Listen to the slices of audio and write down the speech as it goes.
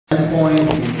endpoint,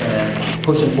 you can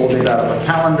push and pull data out of a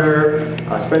calendar,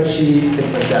 a spreadsheet,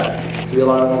 things like that. So we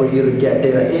allow for you to get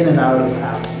data in and out of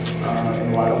apps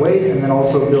in a lot of ways, and then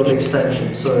also build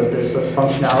extensions. So if there's a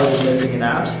functionality missing in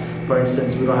apps, for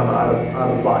instance, we don't have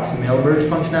out-of-box mail merge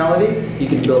functionality, you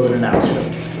can build it in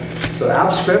AppScript. So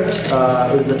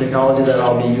AppScript is the technology that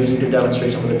I'll be using to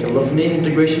demonstrate some of the telephony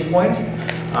integration points.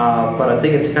 But I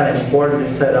think it's kind of important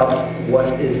to set up what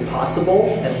is possible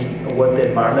and what the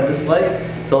environment is like.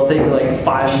 So I'll take like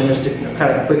 5 minutes to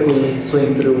kind of quickly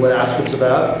swing through what AppScript's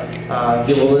about,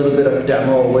 give a little bit of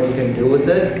demo of what you can do with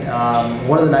it.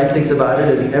 One of the nice things about it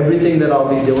is everything that I'll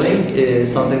be doing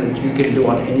is something that you can do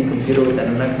on any computer with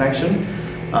an internet connection.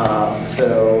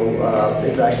 So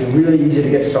it's actually really easy to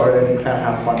get started and kind of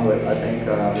have fun with. I think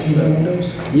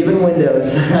even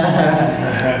Windows,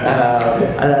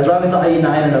 as long as it's IE9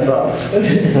 and above.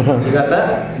 You got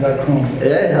that?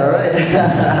 Yeah, all right.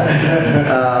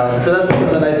 So that's one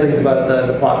of the nice things about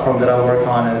the platform that I work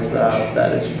on is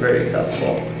that it's very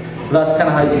accessible. So that's kind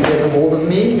of how you get a hold of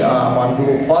me. I'm on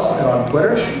Google Plus and on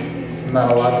Twitter. I'm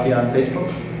not allowed to be on Facebook.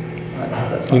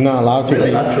 You're not allowed to.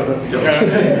 That's not true. That's a joke.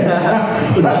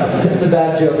 It's a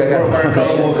bad joke. I got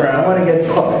I'm going to get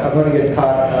caught. I'm going to get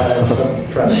caught in some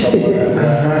press.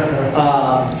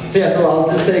 So yeah, so I'll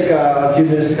just take a few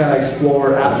minutes to kind of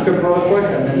explore AppScript real quick,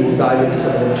 and then we'll dive into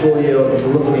some of the Twilio and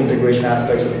telephony integration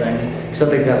aspects of things, because I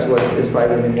think that's what is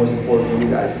probably going to be most important for you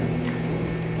guys.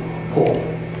 Cool.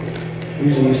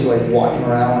 Usually used to like walking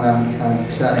around when I'm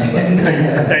presenting, but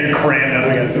and you crammed up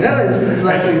against it. No, it's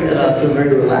actually I feel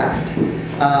very relaxed.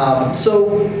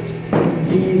 So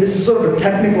this is sort of a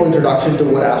technical introduction to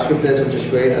what AppScript is, which is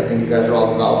great. I think you guys are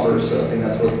all developers, so I think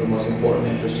that's what's the most important,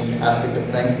 interesting aspect of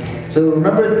things. So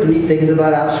remember 3 things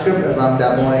about AppScript as I'm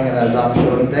demoing and as I'm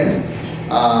showing things.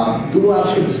 Google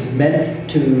AppScript is meant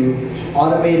to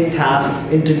automate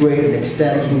tasks, integrate, and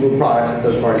extend Google products and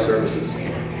third-party services.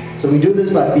 So we do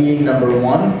this by being, number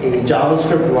 1, a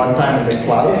JavaScript runtime in the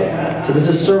cloud. So this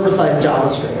is server-side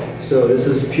JavaScript. So this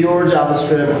is pure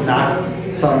JavaScript, not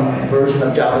some version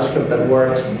of JavaScript that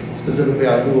works specifically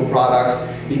on Google products.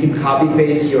 You can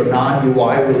copy-paste your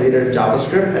non-UI related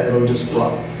JavaScript and it'll just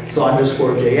run. So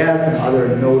 _JS and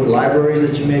other Node libraries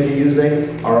that you may be using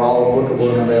are all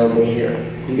applicable and available here.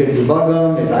 You can debug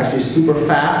them. It's actually super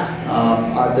fast.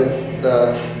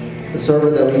 The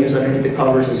server that we use underneath the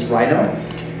covers is Rhino.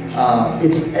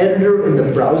 It's editor in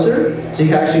the browser, so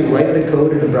you actually write the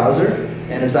code in the browser,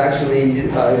 and it's actually,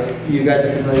 if you guys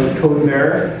are familiar with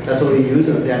CodeMirror, that's what we use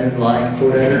as the underlying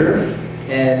code editor.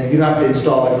 And you don't have to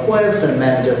install Eclipse and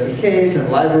manage SDKs and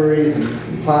libraries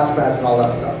and class paths and all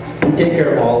that stuff. We take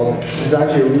care of all of it. It's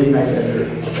actually a really nice editor,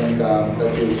 I think,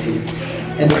 that you'll see.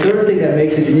 And the third thing that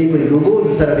makes it uniquely Google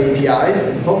is a set of APIs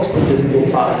and hooks into Google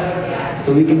products.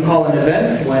 So we can call an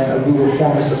event when a Google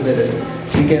form is submitted.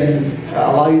 We can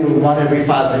allow you to run every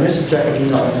 5 minutes to check an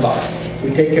email inbox. We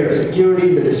take care of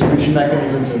security, the distribution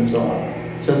mechanisms, and so on.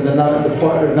 So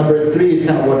number 3 is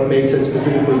kind of what makes it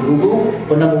specifically Google,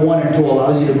 but number 1 and 2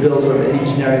 allows you to build sort of any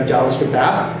generic JavaScript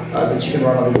app that you can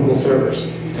run on the Google servers.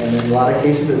 And in a lot of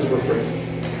cases, it's for free.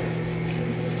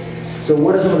 So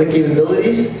what are some of the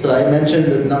capabilities? So I mentioned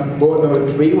the bullet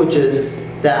number 3, which is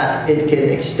that it can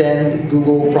extend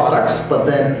Google products, but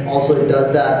then also it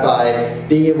does that by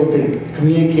being able to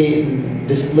communicate and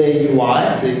display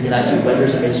UI, so you can actually render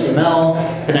some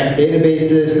HTML, connect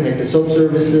databases, connect to SOAP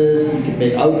services, you can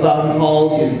make outbound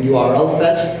calls using URL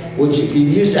fetch, which if you've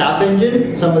used App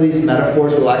Engine, some of these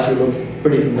metaphors will actually look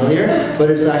pretty familiar,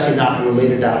 but it's actually not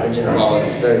related to App Engine at all,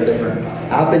 it's very different.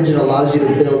 App Engine allows you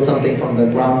to build something from the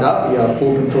ground up, you have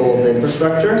full control of the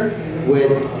infrastructure.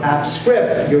 With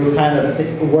AppScript, you're kind of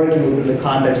working within the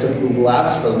context of Google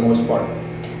Apps for the most part.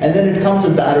 And then it comes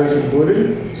with batteries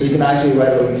included, so you can actually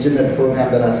write a legitimate program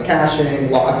that has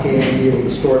caching, locking, be able to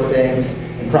store things,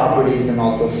 and properties, and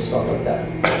all sorts of stuff like that.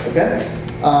 Okay?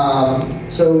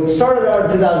 So it started out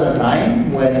in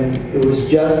 2009 when it was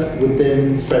just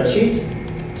within spreadsheets.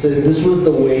 So this was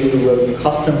the way you wrote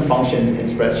custom functions in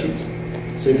spreadsheets.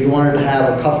 So if you wanted to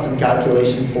have a custom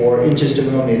calculation for inches to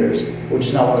millimeters, which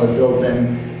is now one of the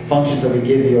built-in functions that we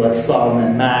give you, like sum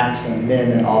and max and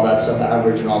min and all that stuff,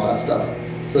 average and all that stuff.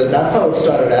 So that's how it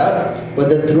started out. But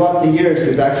then throughout the years,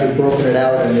 we've actually broken it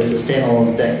out and it's a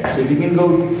standalone thing. So if you can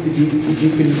go, if you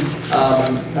can,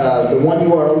 the one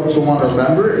URL that you'll want to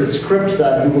remember is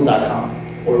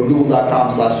script.google.com or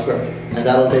google.com/script, and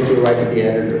that'll take you right to the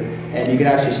editor. and you can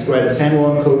actually write a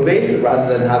standalone code base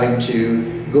rather than having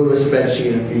to go to a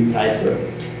spreadsheet and re-type through it.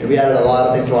 And we added a lot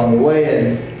of things along the way,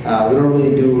 and we don't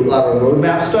really do a lot of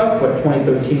roadmap stuff, but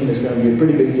 2013 is going to be a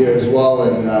pretty big year as well,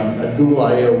 and at Google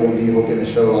I/O we'll be hoping to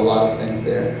show a lot of things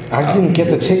there. I didn't get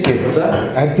the tickets. What's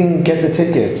that? I didn't get the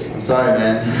tickets. I'm sorry,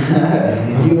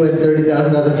 man. You and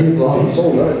 30,000 other people.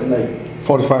 Sold out in like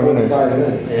 45 minutes. 45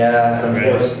 minutes. Yeah,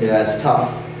 unfortunately. Yeah, it's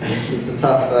tough. It's a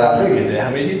tough. How big is it?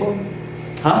 How many people?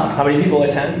 Huh? How many people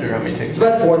attend, or how many tickets? It's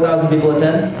about 4,000 people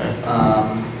attend.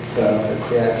 So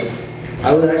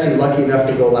I was actually lucky enough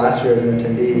to go last year as an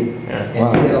attendee,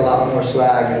 and you get a lot more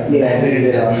swag as an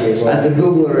attendee. As a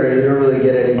Googler, you don't really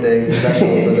get anything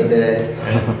special for the day.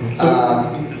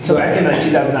 So back in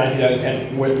 2009,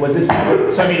 2010, was this,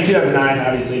 so I mean, in 2009,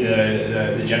 obviously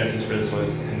the genesis for this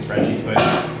was in spreadsheets,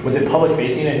 but was it public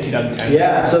facing in 2010?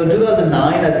 Yeah, so in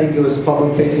 2009, I think it was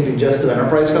public facing to just the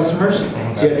enterprise customers.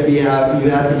 So you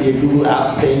had to be a Google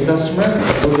Apps paying customer,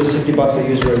 which was $50 a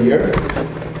user a year,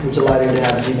 which allowed you to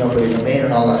have Gmail for your domain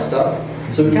and all that stuff.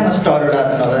 So we kind of started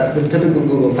out, that in typical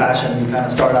Google fashion, we kind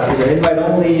of start out either invite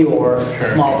only or a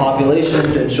small population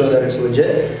to ensure that it's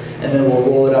legit, and then we'll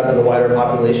roll it out to the wider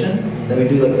population. Then we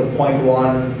do like the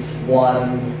 0.1,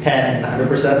 1, 10,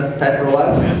 100% type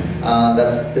rollouts.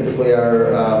 That's typically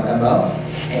our MO.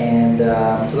 And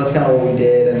so that's kind of what we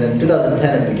did. And then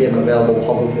 2010, it became available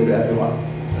publicly to everyone.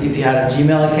 If you had a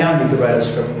Gmail account, you could write a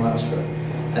script and run a script.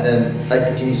 And then that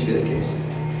continues to be the case.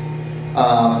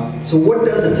 So what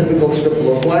does a typical script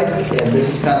look like? And this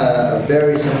is kind of a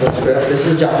very simple script. This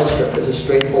is JavaScript. This is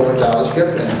straightforward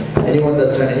JavaScript. And anyone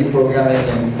that's done any programming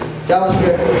in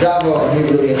JavaScript or Java or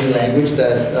really any language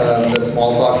that the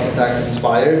Smalltalk syntax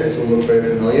inspired, this will look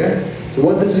very familiar. So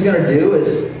what this is going to do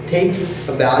is take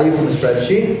a value from the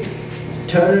spreadsheet,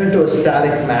 turn it into a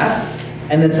static map,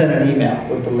 and then send an email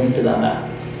with the link to that map.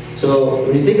 So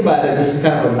when you think about it, this is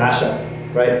kind of a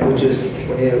mashup, right? Which is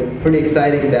pretty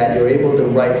exciting that you're able to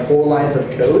write 4 lines of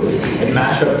code and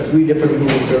mash up 3 different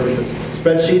Google services: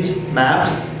 spreadsheets,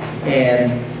 maps,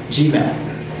 and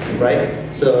Gmail, right?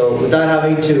 So without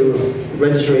having to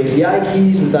register API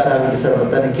keys, without having to set up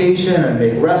authentication and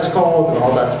make REST calls and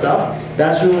all that stuff,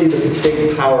 that's really the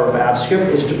big power of AppScript,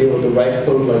 is to be able to write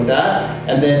code like that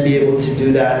and then be able to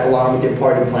do that along with your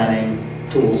party planning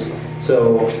tools.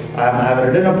 So I'm having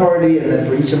a dinner party, and then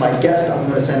for each of my guests, I'm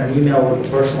going to send an email with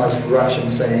personalized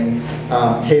directions saying,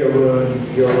 hey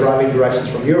Arun, your driving directions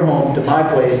from your home to my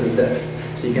place is this.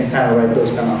 So you can kind of write those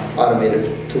kind of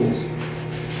automated tools.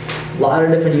 A lot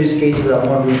of different use cases. I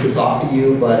won't read this off to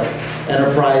you, but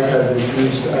enterprise has a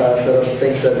huge set of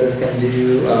things that this can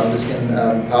do. This can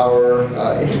power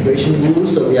integration glue,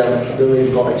 so we have the ability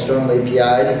to call external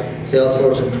APIs,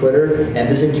 Salesforce and Twitter, and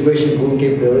this integration glue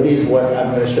capability is what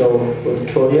I'm going to show with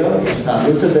Twilio. It's not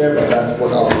listed there, but that's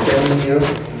what I'll be showing you,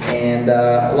 and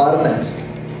a lot of things.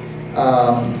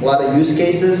 A lot of use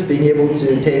cases, being able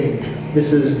to take,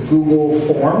 this is Google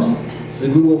Forms. So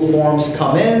Google Forms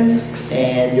come in,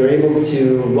 and you're able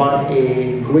to run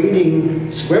a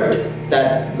grading script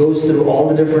that goes through all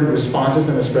the different responses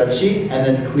in a spreadsheet and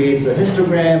then creates a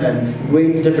histogram and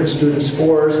grades different student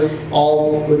scores,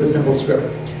 all with a simple script.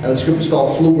 And the script is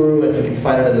called Flubru, and you can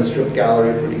find it in the script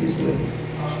gallery pretty easily.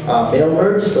 Mail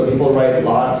merge, so people write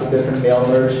lots of different mail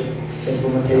merge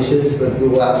implementations with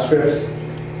Google Apps scripts.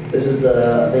 This is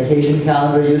the vacation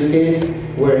calendar use case,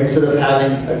 where instead of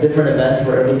having a different event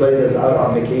for everybody that's out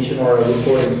on vacation or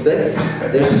reporting sick,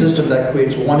 there's a system that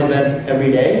creates one event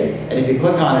every day, and if you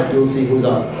click on it, you'll see who's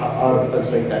out of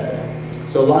sick that day.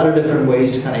 So a lot of different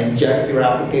ways to kind of inject your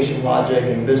application logic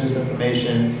and business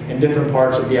information in different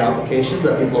parts of the applications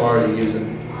that people are already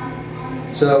using.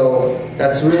 So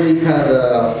that's really kind of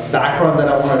the background that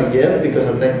I wanted to give, because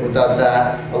I think without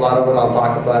that, a lot of what I'll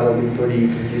talk about will be pretty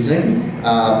confusing.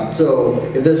 So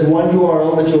if there's one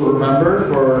URL that you'll remember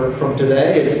from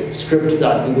today, it's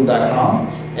script.google.com,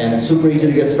 and it's super easy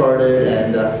to get started,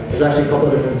 and there's actually a couple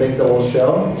of different things that we'll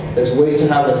show. There's ways to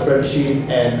have a spreadsheet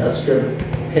and a script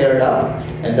paired up,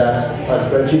 and that's a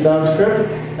spreadsheet script,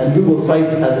 and Google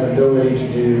Sites has an ability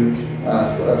to do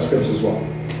scripts as well.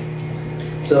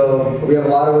 So we have a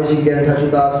lot of ways you can get in touch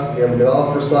with us. We have a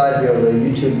developer side, we have a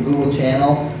YouTube Google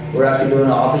channel. We're actually doing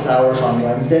office hours on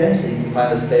Wednesday, so you can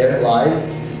find us there live.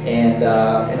 And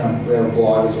we have a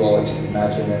blog as well, as you can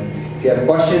imagine. And if you have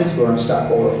questions, we're on Stack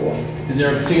Overflow. Is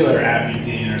there a particular app you've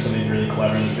seen or something really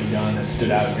clever that's been done that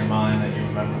stood out in your mind that you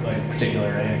remember, like a particular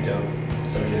anecdote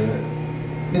associated with it?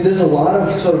 I mean, there's a lot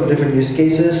of sort of different use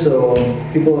cases. So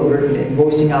people have written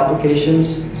invoicing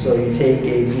applications. So you take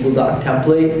a Google Doc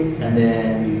template, and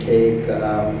then you take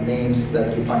names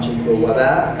that you punch into a web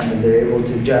app, and then they're able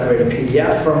to generate a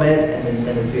PDF from it, and then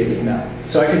send it via email.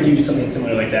 So I could use something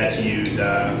similar like that to use,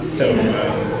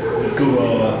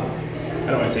 Google, I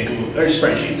don't want to say Google, or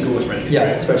spreadsheets, Google spreadsheets.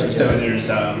 Yeah, right? spreadsheets. So there's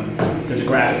a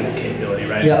graphing capability,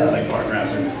 right? Yeah. Like bar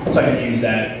graphs. So I could use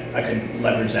that, I could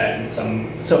leverage that in so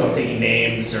if I'm taking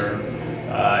names or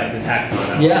in this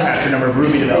hackathon, capture number of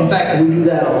Ruby developers. In fact, we do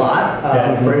that a lot.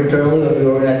 Very internally when we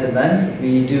organize events.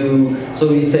 We do, so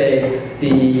we say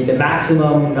the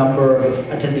maximum number of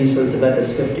attendees for this event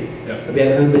is 50. Yep. We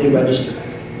have everybody registered.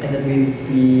 And then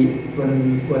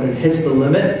when it hits the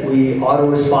limit, we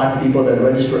auto-respond to people that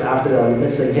register after that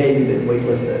limit saying, hey, you've been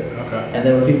waitlisted. Okay. And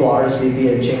then when people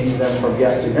RSVP and change them from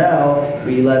yes to no,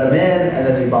 we let them in and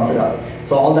then we bump it up.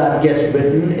 So all that gets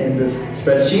written in this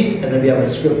spreadsheet, and then we have a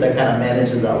script that kind of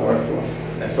manages that workflow.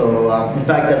 So in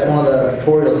fact, that's one of the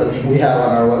tutorials that we have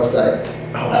on our website.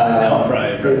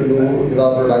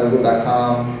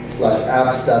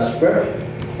 developer.google.com/apps-script.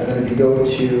 And then if you go to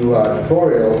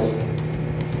tutorials,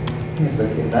 it's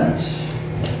like event,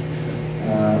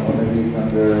 or maybe it's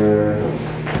under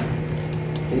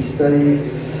case studies,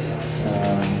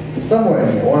 somewhere in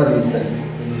here, one of these things.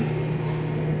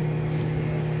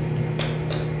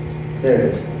 There it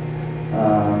is.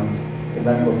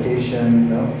 Event location,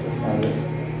 no, that's not it.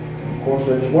 Course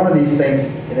switch, one of these things,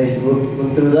 and if you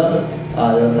look through them,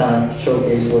 they'll kind of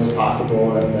showcase what's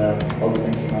possible and all the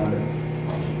things around it.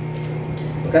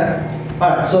 Okay?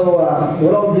 Alright, so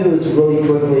what I'll do is really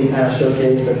quickly kind of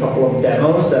showcase a couple of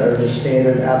demos that are just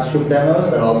standard AppScript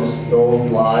demos that I'll just build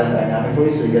live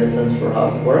dynamically so you get a sense for how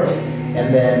it works.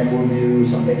 And then we'll do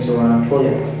some things around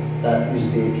Twilio that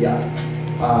uses the API.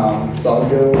 So I'll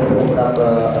go and open up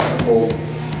a simple,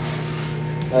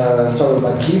 start with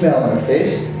my Gmail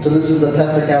interface. So this is a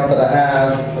test account that I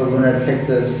have, Arun at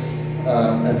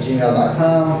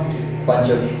gmail.com, a bunch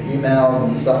of emails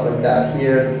and stuff like that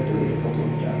here. Delete a couple of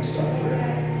junk stuff here.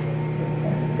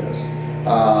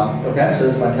 Okay, so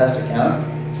this is my test account.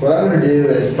 So what I'm going to do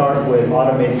is start with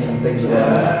automating some things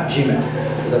around Gmail.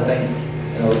 Because I think,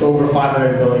 with over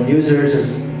 500 million users,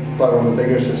 it's probably one of the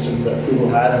bigger systems that Google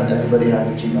has, and everybody has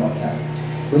a Gmail account.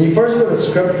 When you first go to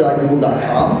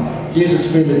script.google.com, here's a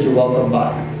screen that you're welcomed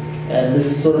by. And this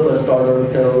is sort of a starter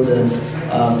code and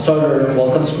starter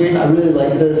welcome screen. I really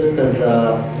like this because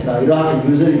you don't have to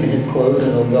use it. You can hit close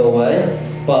and it'll go away.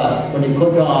 But when you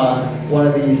click on one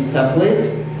of these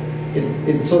templates,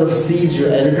 it sort of seeds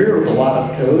your editor with a lot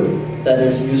of code that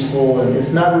is useful. And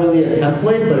it's not really a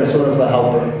template, but it's sort of a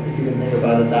helper, if you can think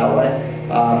about it that way.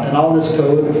 And all this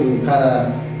code, if you kind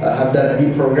of have done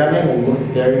any programming, will look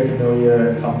very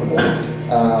familiar and comfortable.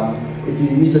 If you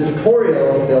use the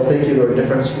tutorials, they'll take you to a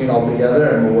different screen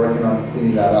altogether, and we're working on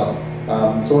cleaning that up.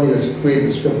 It's only this create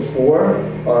the script for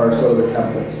are sort of the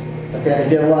templates. Okay, and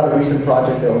if you have a lot of recent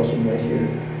projects, they'll accumulate here.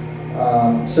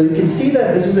 So you can see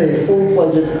that this is a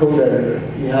full-fledged code editor.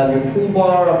 You have your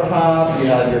toolbar up top, you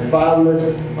have your file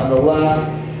list on the left,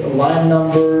 line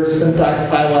numbers, syntax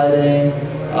highlighting,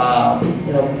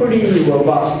 pretty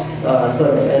robust set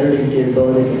of editing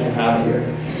capabilities that you have here.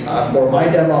 For my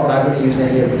demo, I'm not going to use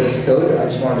any of this code. I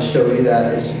just wanted to show you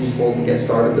that it's useful to get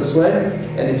started this way.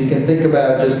 And if you can think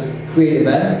about just create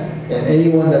event, and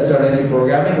anyone that's done any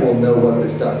programming will know what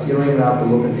this does. You don't even have to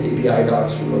look at the API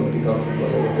docs to really become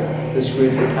familiar with it. This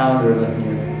creates a calendar event in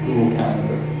your Google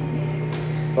Calendar.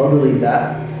 I'll delete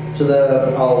that. So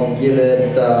I'll give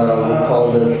it, we'll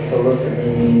call this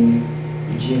Telephony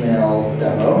Gmail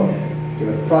demo. Give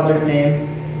it a project name.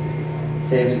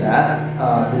 Saves that.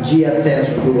 The GS stands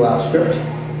for Google Apps Script.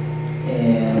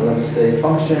 And let's say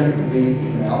function read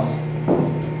emails.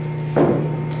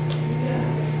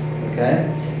 Okay.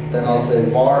 Then I'll say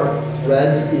var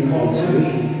threads equal to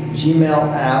Gmail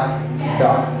app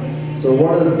dot. So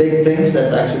one of the big things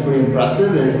that's actually pretty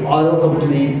impressive is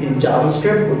autocomplete in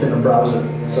JavaScript within a browser.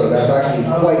 So that's actually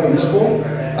quite useful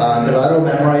because I don't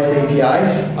memorize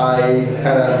APIs. I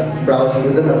kind of browse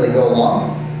with them as I go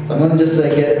along. So I'm going to just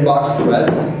say get inbox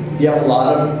thread. If you have a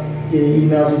lot of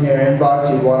emails in your inbox,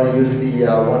 you want to use the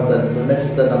ones that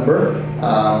limits the number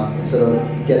instead of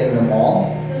getting them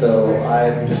all. So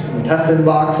I'm just going to test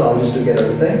inbox, so I'll just do get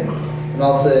everything. And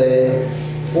I'll say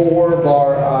for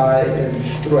var I in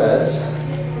threads.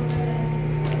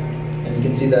 And you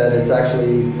can see that it's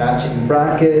actually matching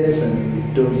brackets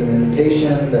and doing some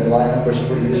indentation. Then line numbers are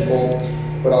pretty useful.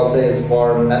 What I'll say is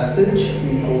var message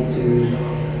equal to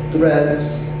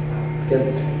threads, get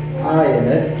I in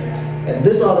it. And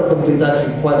this autocomplete is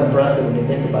actually quite impressive when you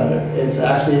think about it. It's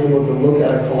actually able to look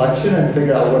at a collection and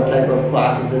figure out what type of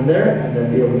class is in there, and then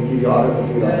be able to give you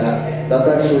autocomplete on that. That's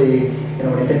actually,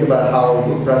 when you think about how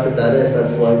impressive that is,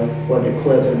 that's like what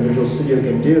Eclipse and Visual Studio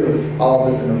can do, all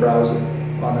of this in a browser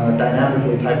on a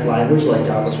dynamically typed language like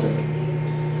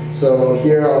JavaScript. So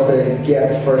here I'll say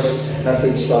get first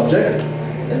message subject,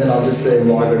 and then I'll just say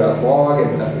logger.log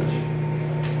and message.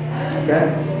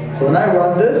 Okay? So when I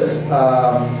run this,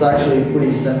 it's actually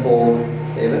pretty simple.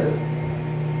 Save it.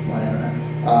 My internet.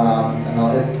 And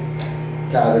I'll hit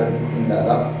tab and clean that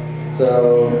up.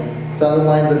 So 7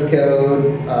 lines of code,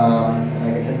 and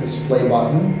I can hit this play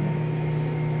button.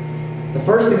 The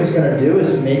first thing it's going to do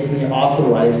is make me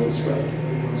authorize the script.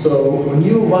 So when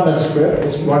you run a script,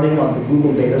 it's running on the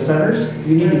Google data centers.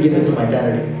 You need to give it some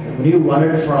identity. And when you run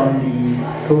it from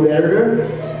the code editor,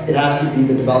 it has to be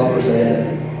the developer's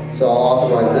identity. So I'll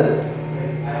authorize it.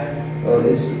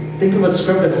 Think of a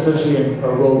script as essentially a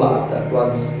robot that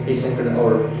runs asynchronous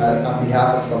or on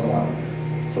behalf of someone.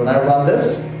 So when I run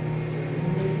this,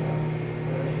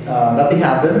 nothing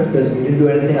happened because we didn't do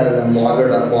anything other than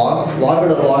logger.log.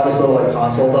 Logger.log is sort of like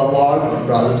console.log in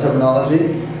browser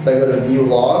terminology. If I go to view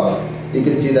logs, you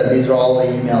can see that these are all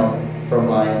the email from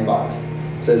my inbox.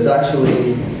 So it's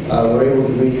actually, we're able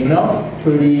to read emails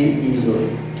pretty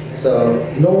easily. So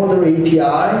no other API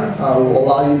will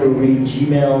allow you to read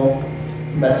Gmail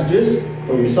messages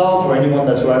for yourself or anyone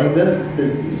that's running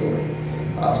this easily.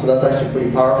 So that's actually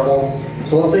pretty powerful.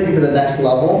 So let's take it to the next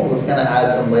level. Let's kind of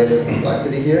add some layers of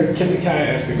complexity here. Can I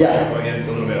ask you a question? Yeah. Again, it's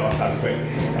a little bit off topic,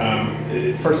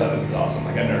 but first off, this is awesome.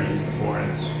 Like I've never used it before,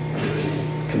 and it's really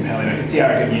compelling. I can see how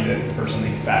I could use it for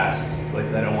something fast, like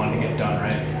that I want to get done,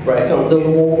 right? Right. So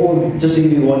just to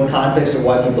give you one context of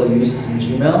why people use this in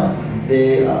Gmail,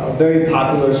 a very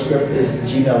popular script is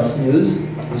Gmail snooze.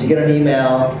 So you get an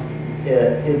email,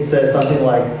 it says something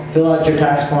like, fill out your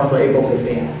tax form for April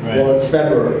 15th. Right. Well, it's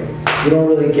February. You don't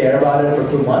really care about it for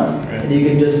 2 months, right. And you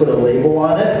can just put a label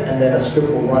on it, and then a script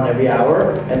will run every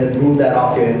hour, and then move that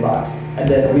off your inbox, and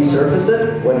then resurface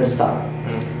it when it's time.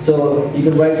 So you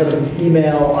can write some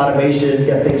email automation,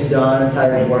 get things done,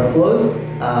 type of workflows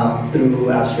through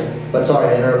AppScript. But sorry,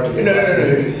 I interrupted you.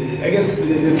 No. I guess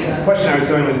the question I was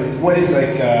going with, what is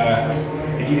like,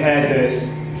 if you had to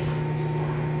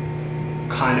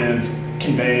kind of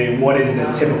convey what is the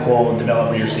typical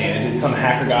developer you're seeing? Is it some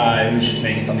hacker guy who's just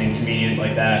making something convenient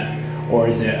like that? Or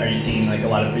are you seeing like a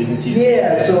lot of business use cases?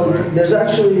 Yeah, so there's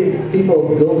actually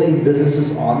people building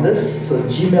businesses on this. So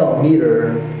Gmail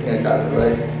Meter, I got it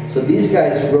right. So these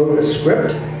guys wrote a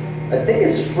script. I think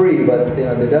it's free, but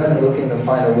they're definitely looking to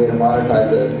find a way to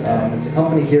monetize it. It's a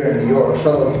company here in New York,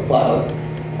 Shuttle Cloud.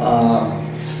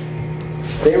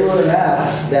 They wrote an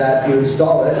app that you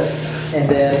install it, and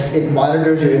then it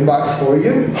monitors your inbox for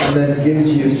you, and then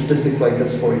gives you statistics like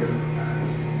this for you.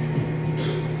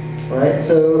 All right,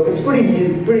 so it's pretty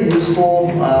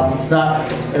useful. It's not,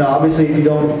 obviously if you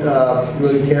don't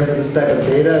really care for this type of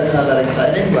data, it's not that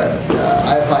exciting, but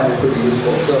I find it pretty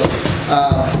useful.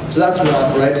 So that's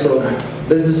one, right? So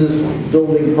businesses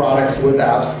building products with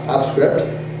AppScript.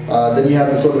 Then you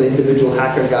have the sort of the individual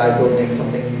hacker guy building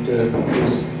something to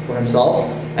use for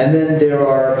himself. And then there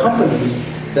are companies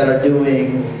that are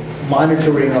doing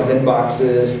monitoring of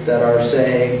inboxes that are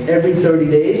saying every 30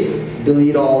 days,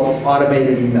 delete all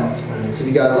automated emails. So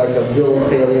you got like a bill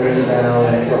failure email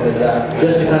and stuff like that,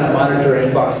 just to kind of monitor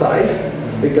inbox size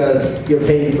because you're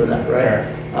paying for that, right?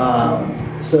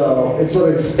 So it sort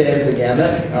of expands the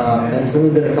gamut, and it's only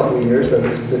been a couple of years that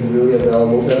this has been really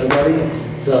available to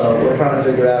everybody. So we're trying to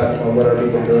figure out what are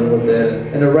people doing with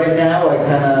it. And right now, I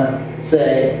kind of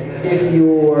say, if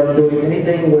you're doing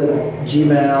anything with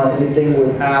Gmail, anything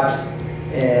with apps,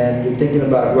 and you're thinking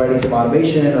about writing some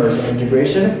automation or some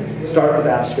integration, start with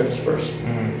app scripts first.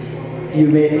 You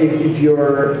may, if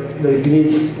you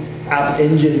need app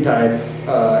engine type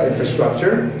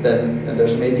infrastructure, then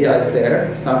there's some APIs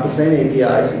there. Not the same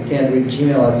APIs. You can't read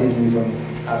Gmail as easily from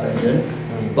App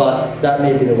Engine, but that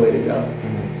may be the way to go.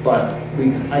 But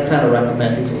I kind of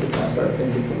recommend people to kind of start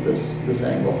thinking from this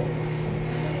angle.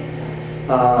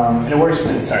 And it works,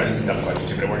 sorry, this is a dumb question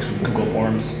too, but it works with Google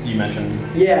Forms, you mentioned.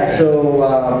 Yeah,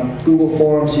 so Google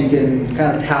Forms, you can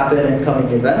kind of tap in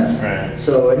incoming events. Right.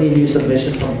 So any new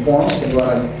submission from Forms can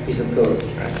run a piece of code.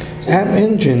 Right. So App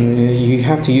Engine, you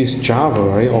have to use Java,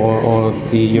 right, or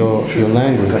your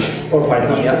language. Or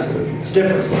Python, yes. It's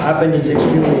different. App Engine's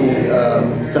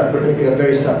extremely separate, like a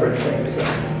very separate thing.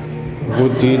 So.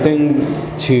 Do you think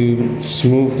to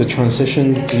smooth the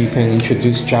transition, you can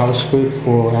introduce JavaScript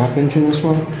for App Engine as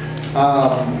well?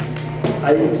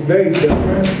 It's very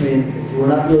different. I mean, we're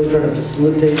not really trying to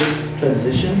facilitate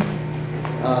transition.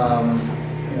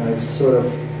 It's sort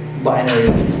of binary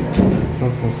at this point.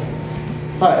 Okay.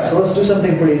 All right, so let's do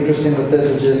something pretty interesting with this,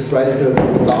 which is write into a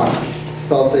Google Doc.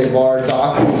 So I'll say var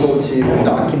doc equal to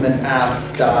document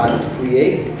app dot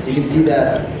create. You can see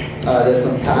that there's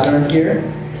some pattern here.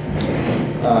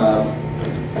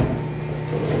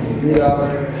 Meetup,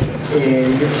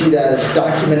 and you can see that it's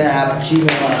document app, Gmail. You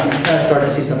can kind of start to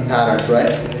see some patterns, right?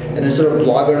 And instead of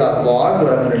blogger.log,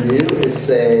 what I'm going to do is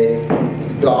say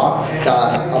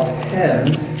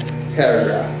doc.append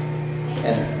paragraph,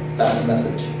 and that's the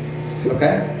message.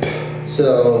 Okay?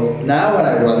 So now when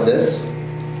I run this,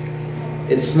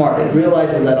 it's smart. It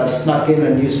realizes that I've snuck in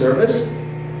a new service,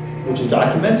 which is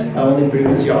documents. I only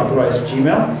previously authorized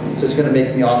Gmail, so it's going to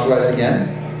make me authorize again.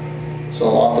 So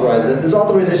I'll authorize it. This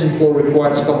authorization flow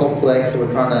requires a couple of clicks, so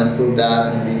we're trying to improve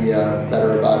that and be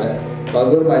better about it. So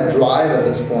I'll go to my drive at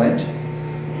this point,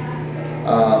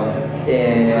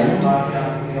 and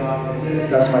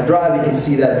that's my drive. You can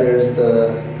see that there's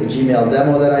the Gmail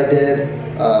demo that I did,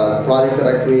 the project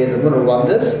that I created. I'm going to run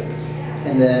this,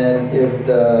 and then if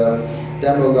the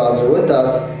demo gods are with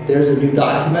us, there's a new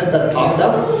document that popped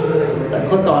up. I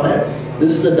click on it.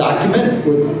 This is a document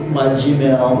with my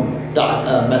Gmail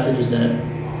messages in it.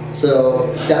 So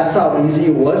that's how easy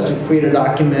it was to create a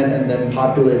document and then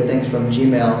populate things from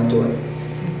Gmail into it.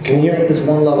 Can you take this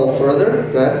one level further?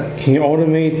 Go ahead. Can you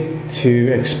automate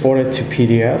to export it to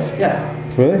PDF? Yeah.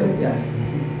 Really? Yeah.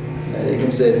 You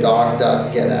can say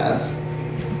doc.getAs,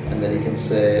 and then you can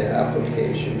say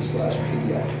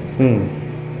application/PDF.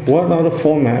 What other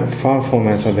file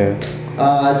formats are there?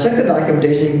 Check the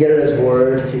documentation. You can get it as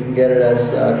Word. You can get it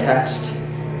as text. You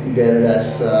can get it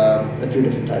as a few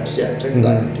different types. Yeah, check the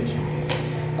documentation.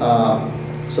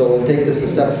 So we'll take this a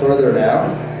step further now.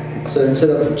 So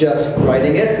instead of just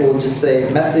writing it, we'll just say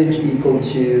message equal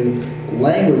to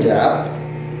language app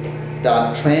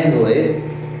dot translate.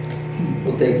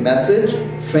 We'll take message,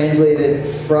 translate it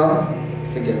from,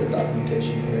 forget the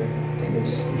documentation here. I think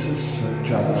it's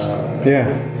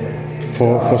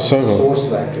for server. Source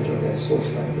language, okay,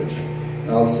 source language.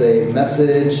 And I'll say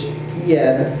message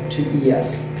EN to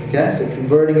ES. Okay, so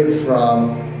converting it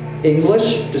from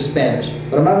English to Spanish.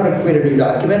 But I'm not going to create a new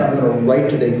document, I'm going to write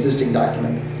to the existing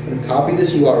document. I'm going to copy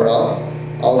this URL.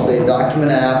 I'll say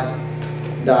document app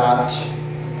dot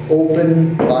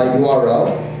open by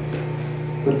URL.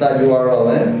 Put that URL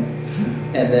in,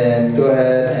 and then go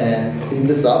ahead and clean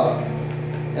this up,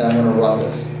 and I'm going to run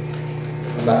this.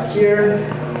 I'm back here,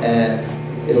 and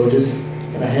it'll just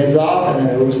kind of heads off, and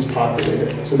then it'll just populate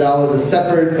it. So that was a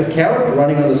separate account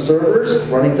running on the servers,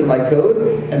 running through my code,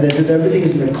 and then since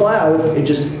everything's in the cloud, it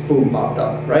just boom popped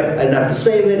up, right? I didn't have to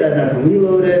save it, I didn't have to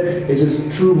reload it. It's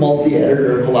just true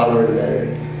multi-editor, collaborative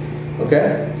editing.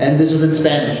 Okay, and this is in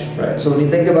Spanish, right? So when you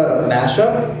think about a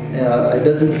mashup,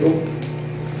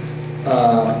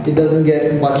 it doesn't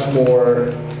get much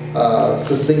more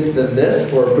succinct than this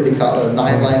for a pretty 9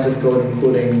 lines of code,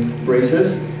 including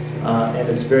braces, and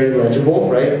it's very legible,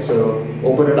 right? So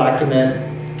open a document,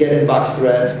 get inbox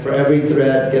thread. For every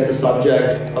thread, get the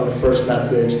subject of the first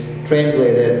message,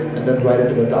 translate it, and then write it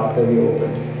to the doc that we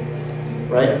opened,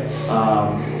 right?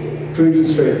 Pretty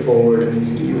straightforward and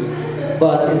easy to use.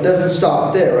 But it doesn't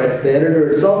stop there, right? The editor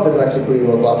itself is actually pretty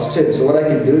robust too. So what I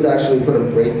can do is actually put a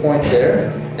breakpoint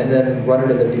there and then run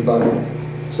it in the debugger.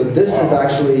 So this is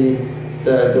actually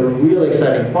the real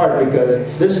exciting part, because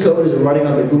this code is running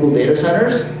on the Google data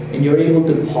centers, and you're able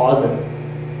to pause it.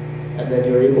 And then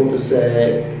you're able to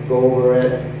say, go over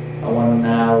it. I want to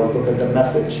now look at the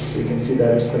message. So you can see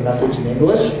that it's the message in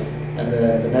English, and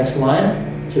then the next line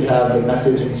should have the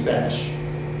message in Spanish.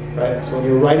 Right? So when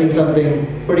you're writing something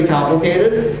pretty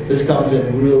complicated, this comes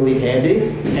in really handy,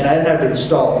 and I didn't have to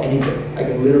install anything. I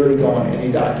can literally go on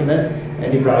any document,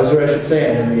 any browser I should say,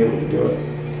 and then be able to do it.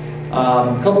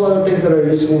 A couple other things that are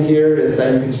useful here is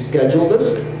that you can schedule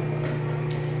this.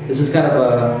 This is kind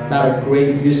of not a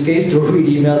great use case to read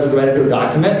emails and write it to a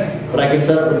document, but I can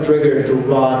set up a trigger to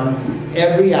run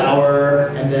every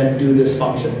hour and then do this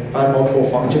function. If I have multiple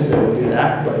functions, it will do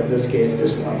that, but in this case,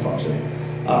 just one function.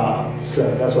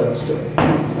 So that's what it's doing.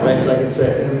 Right? So I can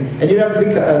say, and you have to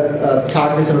be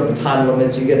cognizant of the time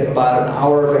limits. You get about an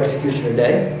hour of execution a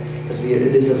day, because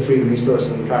it is a free resource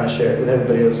and we're trying to share it with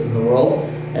everybody else in the world.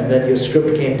 And then your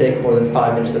script can't take more than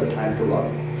 5 minutes at a time to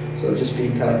run. So just be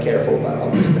kind of careful about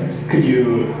all these things. Could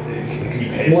you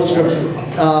pay? More scripts.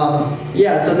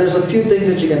 Yeah, so there's a few things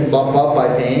that you can bump up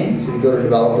by paying. So you go to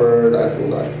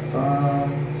developer.google.com.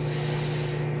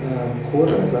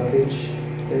 Quarter, is that page?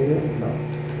 There you go. No.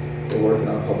 We're working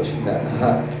on publishing that.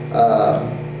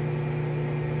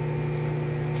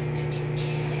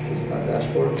 Here's my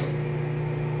dashboard.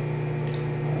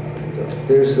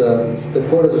 There's the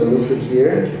quotas are listed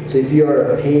here. So if you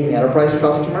are a paying enterprise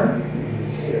customer,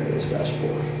 here it is,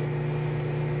 dashboard.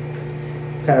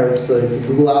 kind of, so if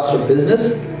Google Apps for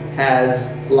Business has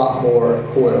a lot more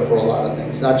quota for a lot of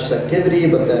things, not just activity,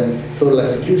 but then total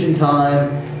execution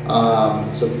time,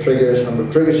 so triggers, number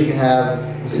of triggers you can have,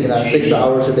 so you can have 6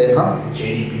 hours a day, huh?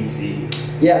 JDBC.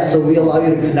 Yeah, so we allow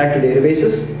you to connect to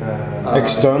databases.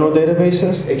 External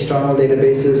databases? External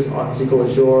databases on SQL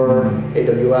Azure,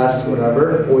 AWS,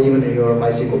 whatever, or even in your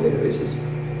MySQL databases.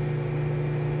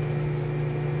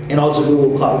 And also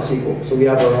Google Cloud SQL. So we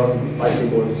have our own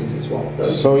MySQL instance as well.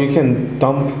 So you can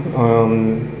dump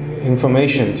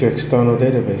information to external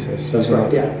databases. That's isn't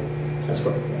right, it? yeah. That's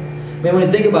right. Yeah. I mean, when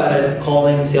you think about it,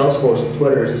 calling Salesforce and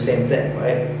Twitter is the same thing,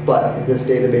 right? But in this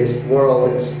database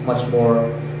world, it's much more,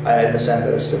 I understand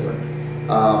that it's different.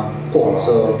 Cool,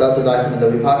 so that's the document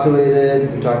that we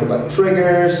populated. We talked about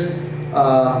triggers.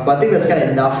 But I think that's kind of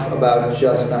enough about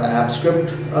just kind of app script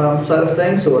side of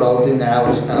things. So what I'll do now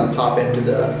is kind of pop into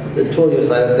the Twilio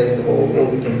side of things and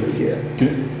what we can do here. Can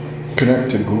you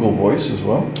connect to Google Voice as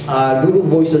well? Google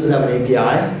Voice doesn't have an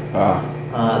API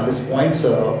Ah, at this point,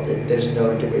 so there's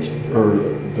no integration. or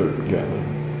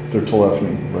their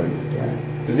telephony, right? Yeah.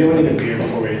 Does anyone need a beer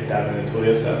before we dive into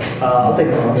Twilio stuff? I'll take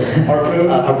that one. Harpoon?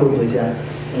 Harpoon, please, yeah.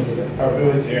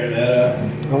 Harpoon is here. That,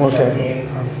 I'm okay.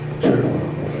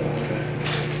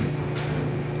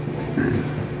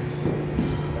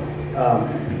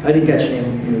 I didn't catch your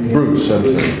name. Bruce, I'm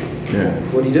sorry. Yeah.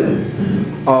 What do you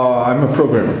do? I'm a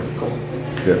programmer.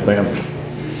 Yeah, BAM.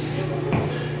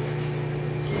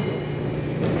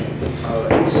 All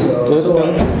right, so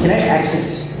Can I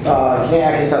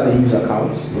access other user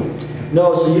accounts?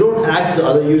 no, so you don't access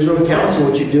other user accounts.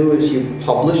 What you do is you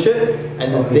publish it,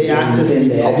 and then they access then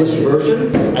the they published access it.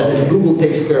 version, and then Google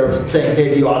takes care of saying,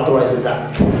 hey, do you authorize this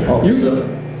app?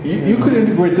 You could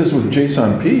integrate this with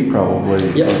JSON-P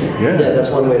probably. Yeah, that's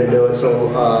one way to do it. So,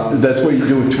 That's what you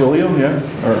do with Twilio, yeah?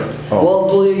 Or, oh. well,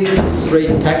 Twilio uses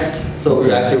straight text, so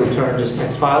we actually return just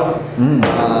text files.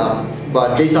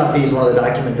 But JSON-P is one of the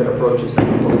documented approaches that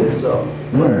people do. So,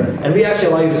 and we actually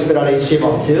allow you to spit out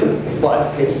HTML too,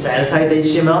 but it's sanitized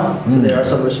HTML, so there are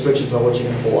some restrictions on what you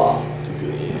can pull off.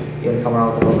 You gonna come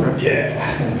around with the opener? yeah.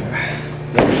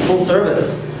 Full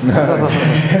service.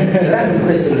 And I'm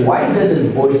question, why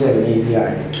doesn't voice have an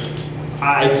API?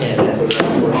 I can't answer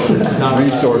that. Not-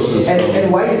 Resources.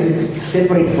 And why is it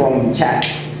separate from chat?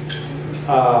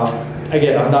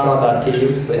 Again, I'm not on that team.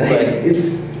 So it's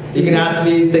like you can ask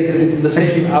me things. It's the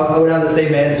same. I would have the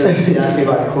same answer if you ask me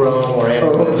about Chrome or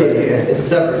Android. Oh, okay. It's a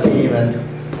separate team, and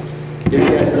your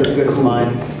guess is as good as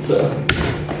mine. So,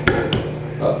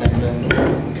 thanks, man.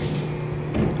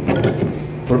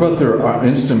 What about their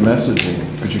instant messaging?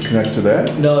 Could you connect to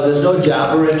that? No, there's no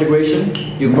Java integration.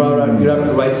 You have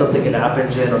to write something in App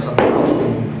Engine or something else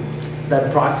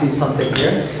that proxies something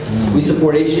here. We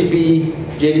support HTTP,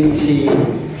 JDBC,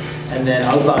 and then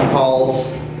outbound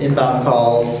calls, inbound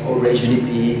calls over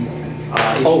HTTP.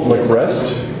 Oh, HTTP. like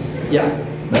REST? Yeah.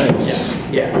 Nice.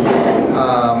 Yeah.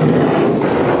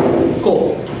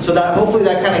 Cool. So that hopefully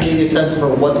that kind of gives you a sense for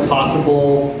what's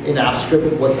possible in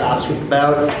AppScript, what's AppScript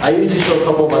about. I usually show a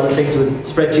couple of other things with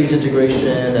spreadsheets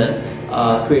integration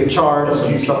and create charts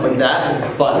and stuff like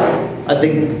that. But I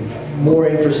think more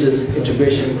interest is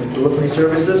integration with telephony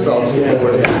services. So I'll skip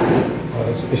over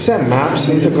that. Is that Maps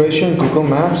integration, Google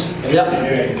Maps?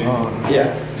 Yeah.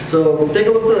 Yeah. So take a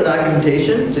look at the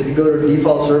documentation. So if you go to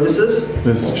default services,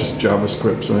 This is just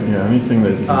JavaScript, so yeah, anything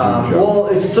that you can do in Java. well,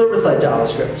 it's server-side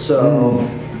JavaScript. So,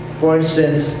 for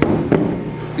instance,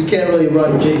 you can't really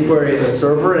run jQuery in a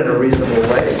server in a reasonable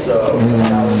way. So,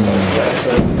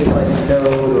 it's like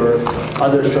Node or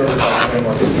other server-side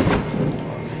frameworks.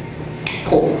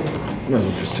 Cool. Well,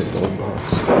 we'll just take the whole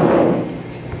box.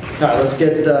 All right, let's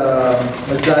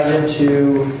dive into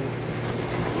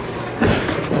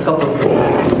a couple of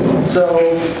things. So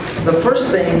the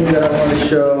first thing that I want to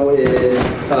show is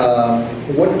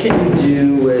what can you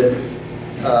do with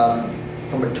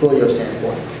from a Twilio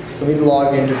standpoint. So we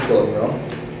log into Twilio.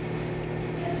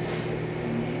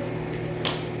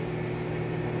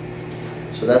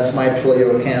 So that's my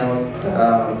Twilio account.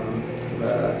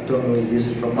 Don't really use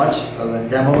it for much other than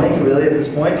demoing really at this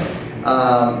point.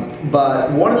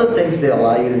 But one of the things they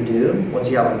allow you to do once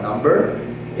you have a number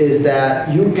is that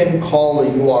you can call a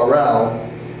URL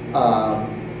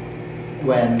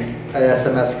when an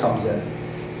SMS comes in,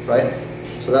 right?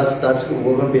 So that's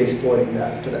we're going to be exploiting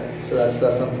that today. So that's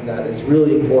something that is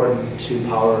really important to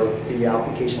power the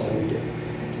application that we do.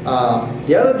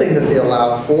 The other thing that they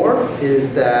allow for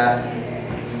is that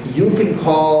you can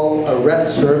call a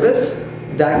REST service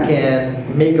that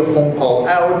can make a phone call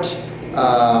out.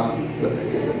 What the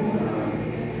heck is it?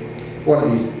 One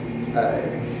of these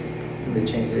think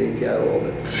they changed their API a little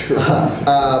bit.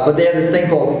 But they have this thing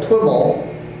called Twiml,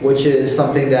 which is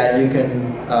something that you can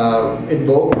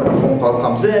invoke when a phone call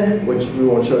comes in, which we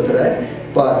won't show today.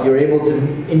 But you're able to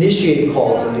initiate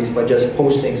calls at least by just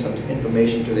posting some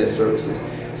information to their services.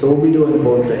 So we'll be doing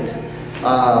both things.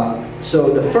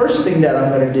 So the first thing that I'm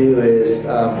going to do is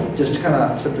just to kind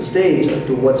of set the stage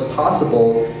to what's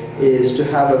possible is to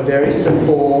have a very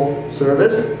simple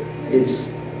service.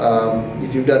 It's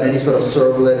if you've done any sort of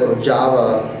servlet or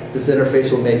Java, this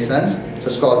interface will make sense. So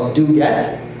it's called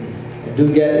doGet.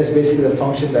 doGet is basically the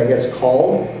function that gets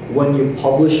called when you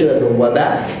publish it as a web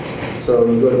app. So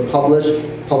you go to publish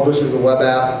as a web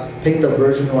app, pick the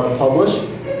version you want to publish,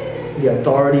 the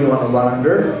authority you want to run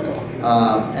under,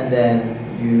 and then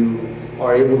you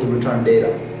are able to return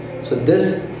data. So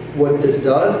what this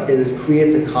does is it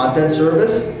creates a content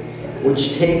service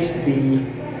which takes the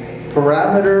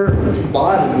parameter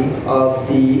body of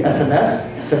the SMS,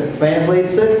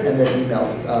 translates it, and then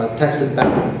emails, texts it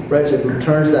back. Right? So it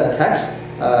returns that text.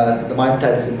 The MIME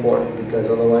type is important because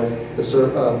otherwise the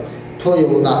Twilio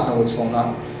will not know what's going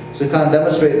on. So to kind of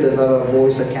demonstrate this, I have a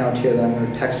voice account here that I'm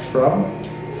going to text from.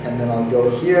 And then I'll go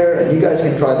here, and you guys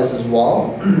can try this as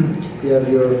well. You have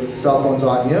your cell phones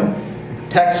on you.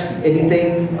 Text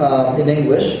anything in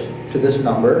English to this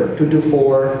number,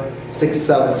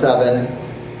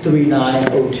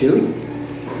 224-677-3902.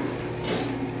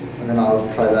 And then I'll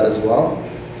try that as well.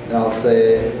 And I'll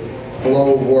say,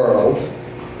 hello world.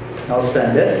 I'll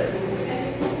send it.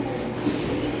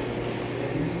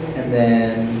 And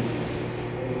then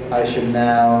I should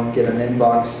now get an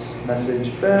inbox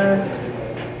message back.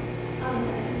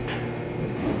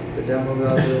 The demo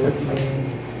browser with me.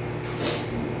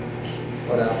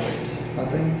 What happened?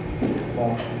 Nothing?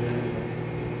 Well,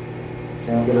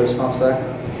 can I get a response back?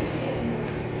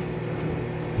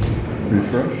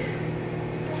 Refresh.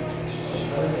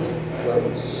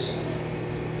 Close.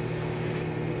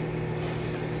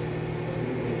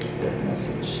 Get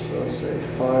message. So let's say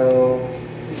file.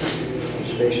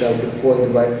 Just make sure I deployed the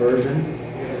right version.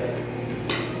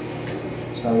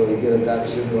 It's not really good at that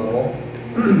zoom level.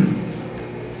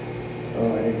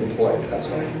 Oh, I didn't deploy it, that's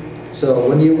why. So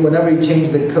whenever you change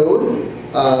the code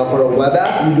for a web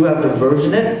app, you do have to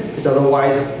version it, because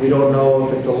otherwise we don't know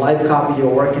if it's a live copy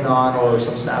you're working on or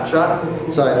some snapshot.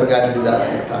 So I forgot to do that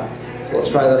ahead of time. So let's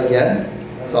try that again.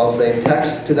 So I'll say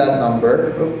text to that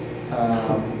number.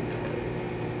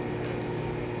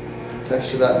 Text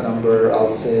to that number, I'll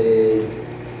say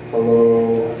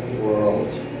hello world.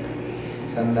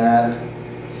 Send that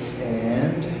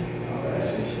and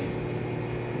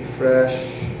refresh,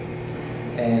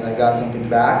 and I got something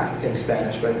back in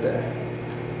Spanish right there.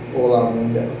 Hola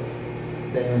mundo.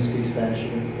 They don't speak Spanish, you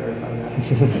can verify that.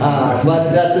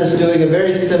 But that's just doing a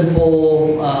very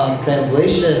simple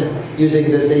translation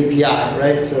using this API,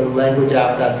 right? So language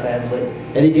app.translate.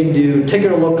 And you can do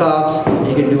ticker lookups,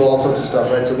 you can do all sorts of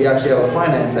stuff, right? So we actually have a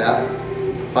finance app.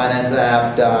 Finance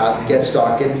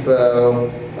app.getStockInfo.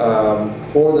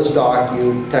 For the stock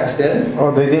you text in.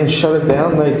 Oh, they didn't shut it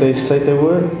down like they said they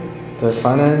would? The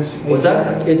finance? What's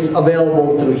that? It's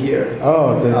available through here.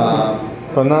 Oh,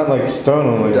 but not like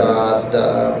externally.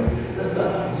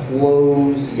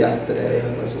 Closed yesterday,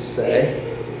 let's just say.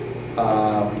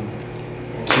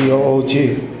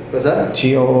 GOOG. What's that?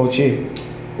 GOOG.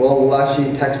 Well, we'll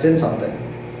actually text in something,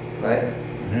 right?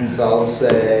 Mm-hmm. So I'll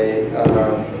say,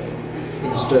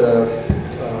 instead of,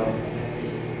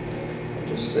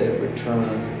 just say return,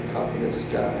 copy this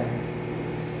guy.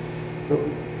 Oop.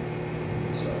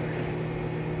 Sorry.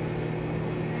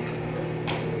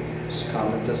 Just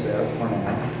comment this out for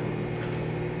now.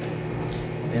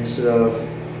 Instead of,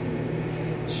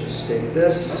 let's just save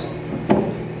this,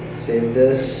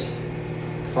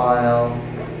 file,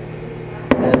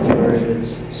 edit versions,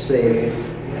 save,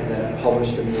 and then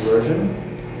publish the new version.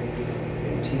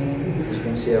 18, as you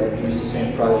can see I've used the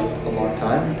same project a long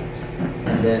time.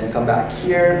 And then come back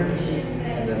here,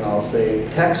 and then I'll say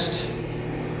text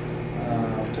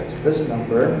this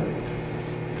number.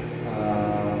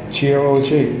 GOOG.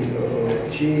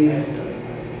 GOOG.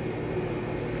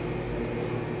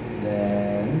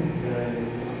 Then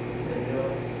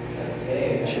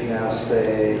it should now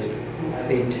say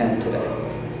 8:10 today.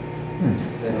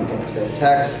 Then you can say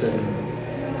text and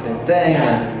same thing.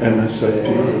 And MSFT.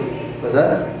 What's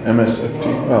that? MSFT.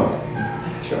 Oh.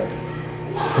 Sure.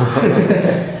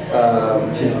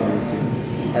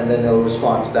 And then it'll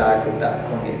respond back with that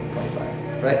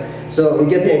 28.5, right? So we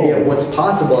get the idea of what's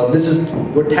possible. And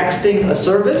we're texting a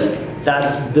service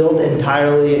that's built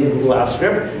entirely in Google Apps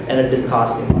Script, and it didn't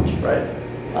cost me much, right?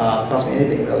 Cost me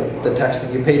anything really. The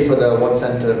texting, you paid for the 1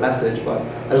 cent message, but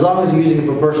as long as you're using it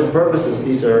for personal purposes,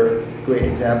 these are great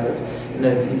examples. And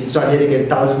if you start hitting it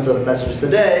thousands of messages a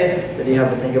day, then you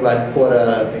have to think about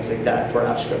quota, things like that for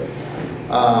AppScript.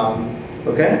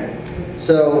 Okay?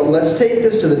 So let's take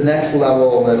this to the next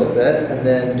level a little bit and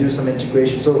then do some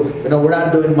integration. So we're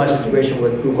not doing much integration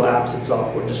with Google Apps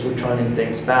itself. We're just returning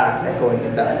things back, echoing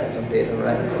it back some data,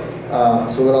 right?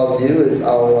 So what I'll do is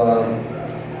I'll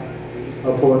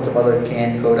pull in some other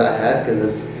canned code I had because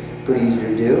it's pretty easy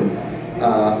to do.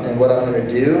 And what I'm going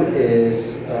to do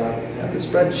is have the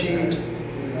spreadsheet,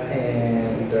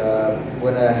 and I'm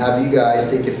going to have you guys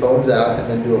take your phones out and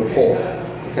then do a poll.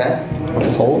 Okay? A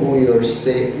poll? Pull your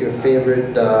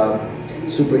favorite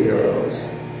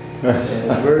superheroes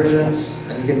and versions,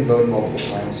 and you can vote multiple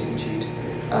times. You can cheat.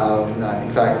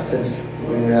 In fact, since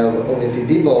we have only a few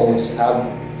people, we'll just have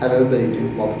everybody do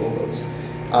multiple votes.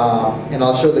 And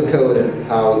I'll show the code and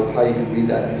how you can read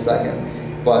that in a second.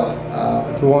 But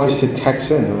You want us to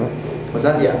text in, right? was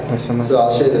that? Yeah. SMS. So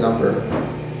I'll show you the number.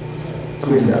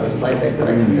 Here's a slide deck that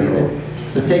I can read it.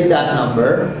 So take that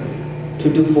number,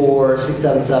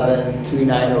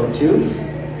 224-677-3902,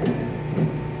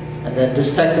 and then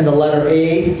just text in the letter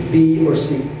A, B, or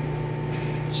C.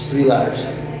 Just 3 letters.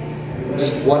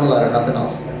 Just 1 letter, nothing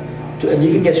else. And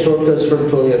you can get shortcuts from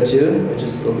Twilio too, which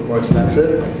is a little bit more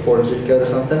expensive, like 4-digit code or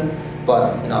something.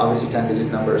 But obviously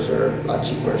 10-digit numbers are a lot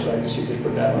cheaper, so I just use it for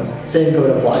demos. Same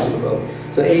code applies to both.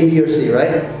 So A, B, or C, right?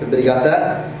 Everybody got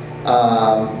that?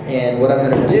 And what I'm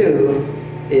going to do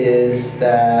is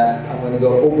that I'm going to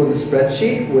go open the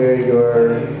spreadsheet where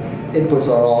your inputs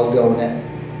are all going in.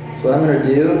 So what I'm going to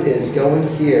do is go in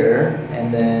here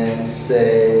and then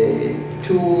say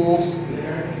tools,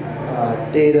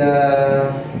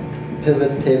 data,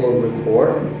 pivot table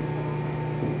report,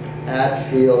 add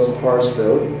fields, parse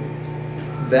vote,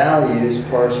 values,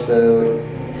 parse vote,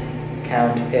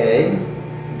 count A,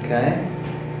 okay?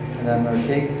 And I'm going to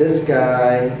take this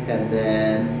guy and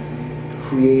then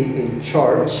create a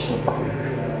chart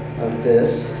of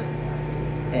this,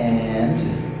 and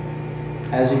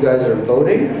as you guys are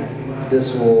voting,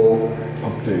 this will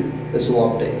update.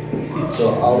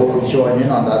 So I will join in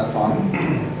on that fun.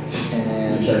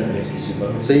 And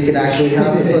so you can actually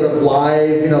have this sort of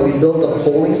live, we built a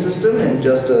polling system in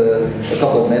just a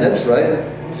couple of minutes, right?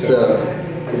 So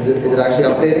is it actually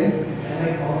updating?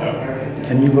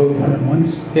 Can you vote more than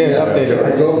once? Yeah, update sure.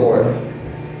 it. Go for it.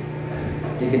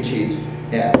 You can cheat.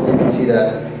 Yeah, so you can see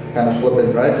that kind of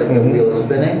flipping, right? Like the wheel is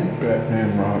spinning.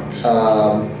 Batman rocks.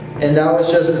 And that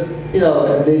was just, it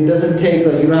doesn't take,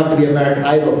 you don't have to be American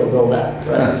Idol to build that,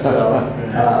 right? So,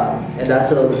 and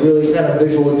that's a really kind of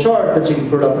visual chart that you can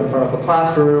put up in front of a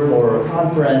classroom or a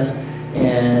conference.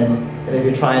 And if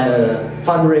you're trying to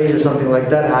fundraise or something like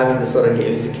that, having this sort of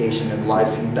gamification and live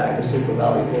feedback is super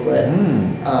valuable, right?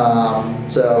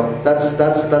 So that's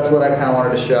what I kind of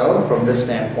wanted to show from this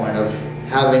standpoint of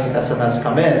having SMS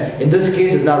come in. In this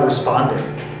case, it's not responding.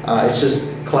 It's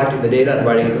just collecting the data and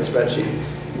writing it in a spreadsheet.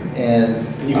 And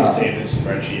you can save this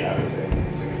spreadsheet, obviously.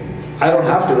 I don't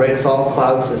have to, right? It's all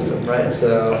cloud system, right?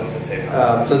 So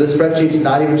this spreadsheet's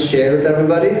not even shared with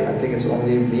everybody. I think it's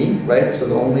only me, right? So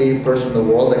the only person in the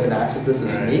world that can access this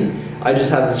is me. I just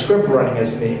have the script running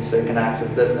as me, so you can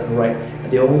access this and write.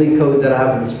 And the only code that I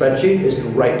have in the spreadsheet is to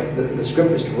write. The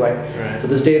script is to write. Right. So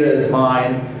this data is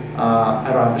mine.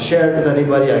 I don't have to share it with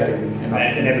anybody. I can.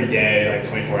 And every day, like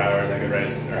 24 hours, I could write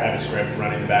or have a script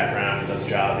running in the background. It does the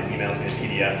job. It emails me a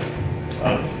PDF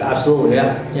of this. Absolutely,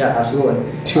 yeah, absolutely.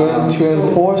 To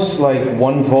enforce like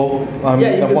one vote,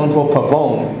 one vote per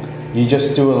vote, you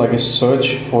just do like a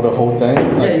search for the whole thing.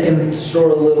 Yeah, you can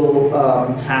store a little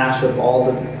hash of all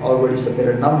the already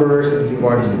submitted numbers. If you've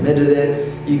already submitted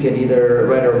it, you can either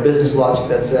write a business logic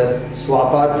that says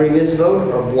swap out previous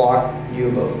vote or block new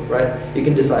vote, right? You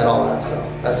can decide all that stuff.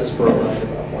 That's just programming at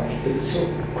that point. So,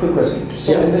 quick question.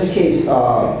 So in this case,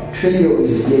 Twilio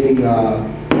is giving,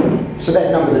 so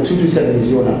that number, the 227 is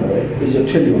your number, right? Is your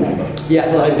Twilio number? Yeah,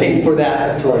 so I paid for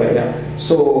that at Twilio, yeah.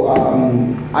 So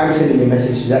I'm sending a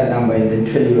message to that number, and then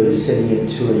Twilio is sending it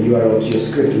to a URL, to your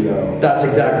script URL. That's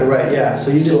exactly right, yeah.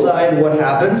 So you decide what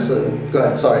happens. Go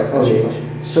ahead, sorry. Okay.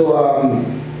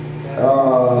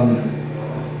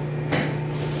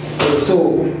 So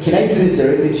can I do this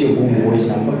directly to your Google Voice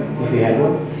number, if you had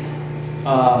one?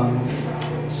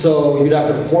 So you'd have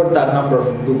to port that number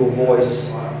from Google Voice,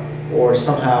 or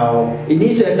somehow, it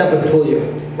needs to end up in Twilio,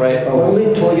 right? Only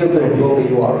Twilio could invoke a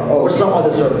URL, or some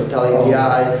other service,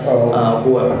 TeleAPI,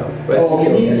 whoever. Right? So you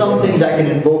need something that can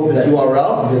invoke this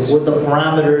URL with the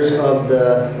parameters of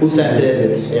the who sent it,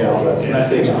 that's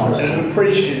message and all that. I'm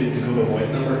pretty sure it's a Google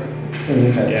Voice number.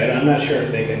 Okay. Yeah, I'm not sure if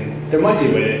they can. There might be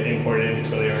a way to import it into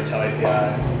Twilio or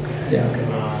TeleAPI. Yeah.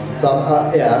 So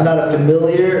I'm not a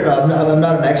familiar, I'm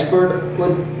not an expert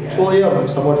with Twilio. I'm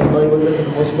somewhat familiar with it for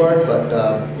the most part, but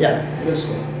yeah, it is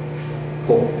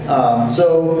cool.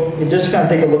 So just to kind of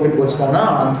take a look at what's going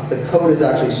on, the code is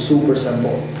actually super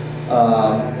simple.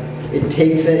 It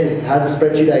has a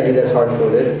spreadsheet ID that's hard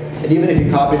coded, and even if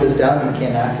you copy this down, you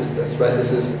can't access this, right?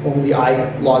 This is only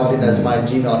I logged in as my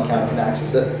Gmail account can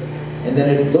access it. And then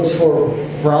it looks for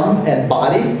from and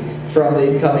body from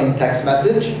the incoming text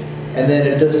message, and then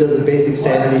it just does a basic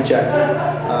sanity check.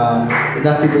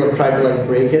 Enough people have tried to like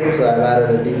break it, so I've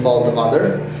added a default of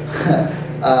other.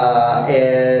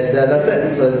 And that's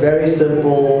it. So very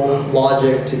simple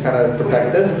logic to kind of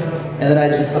protect this. And then I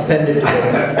just append it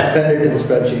to the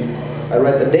spreadsheet. I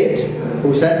write the date,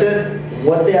 who sent it,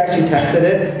 what they actually texted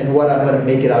it, and what I'm going to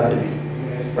make it out to be.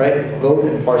 Right? Vote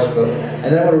and parse vote.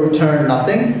 And then I'm going to return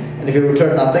nothing. And if you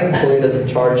return nothing, Twilio doesn't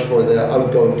charge for the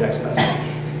outgoing text message.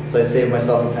 So I save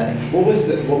myself a penny. What was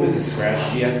the Scratch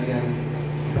GS again?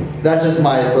 That's just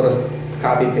my sort of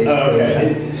copy paste. Oh,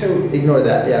 okay. So ignore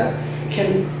that. Yeah.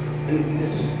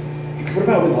 What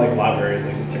about with like libraries,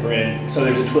 like different? So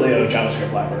there's a Twilio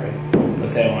JavaScript library.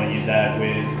 Let's say I want to use that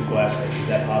with Google Apps. Is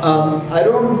that possible? I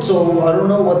don't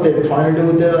know what they're trying to do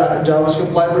with their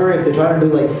JavaScript library. If they're trying to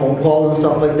do like phone calls and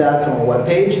stuff like that from a web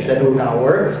page, then it would not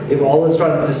work. If all is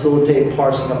trying to facilitate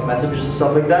parsing of messages and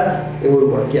stuff like that, it would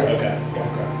work. Yeah. Okay.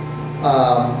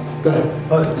 Go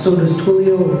ahead. So does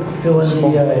Twilio fill in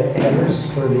the headers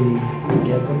for the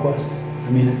GET request? I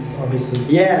mean, it's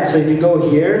obviously... Yeah, so if you go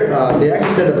here, they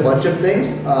actually said a bunch of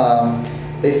things.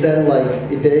 They said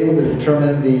like, if they're able to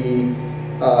determine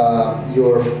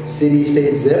your city,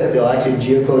 state, zip, they'll actually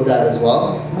geocode that as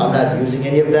well. I'm not using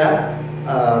any of that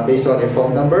based on your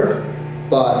phone number,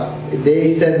 but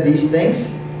they send these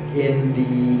things in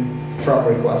the from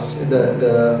request,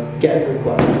 the GET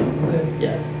request. Okay.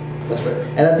 Yeah. That's right.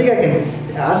 And I think I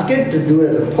can ask it to do it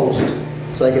as a post.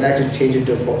 So I can actually change it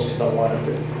to a post if I wanted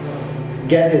to.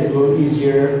 Get is a little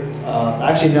easier.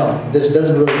 Actually, no, this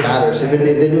doesn't really matter. So if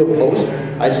they do a post,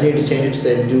 I just need to change it to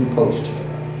say do post.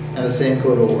 And the same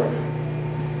code will work.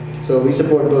 So we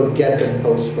support both gets and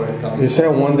posts for it. Is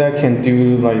there one that can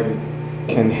do like,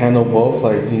 can handle both?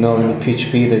 Like, you know, in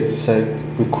PHP they said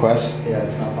request. Yeah,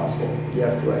 it's not possible. You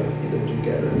have to write either do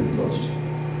get or do post.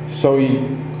 So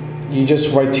you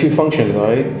just write two functions,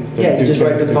 right? Yeah, you just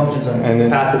write the functions and then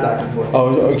pass it back and forth.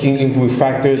 Oh, can you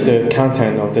refactor the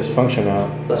content of this function out?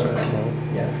 That's right.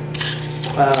 Yeah.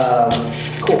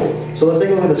 Cool. So let's take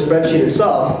a look at the spreadsheet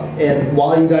itself. And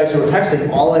while you guys were texting,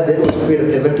 all I did was create a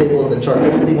pivot table in the chart.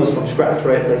 Everything was from scratch,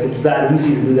 right? Like it's that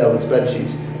easy to do that with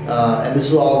spreadsheets. And this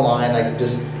is all online. I can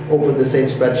just open the same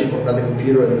spreadsheet from another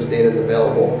computer, and this data is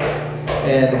available.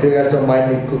 And if you guys don't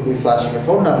mind me quickly flashing your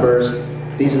phone numbers,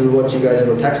 these are what you guys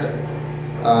were texting.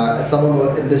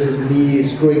 This is me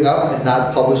screwing up and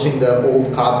not publishing the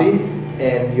old copy,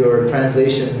 and your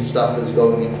translation stuff is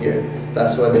going in here.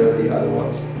 That's why they were the other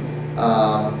ones.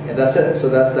 And that's it. So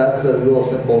that's the real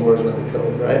simple version of the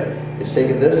code, right? It's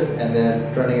taking this and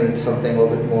then turning it into something a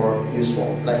little bit more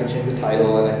useful. And I can change the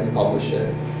title and I can publish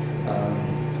it.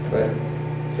 Right?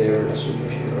 Favorite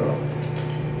superhero.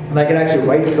 And I can actually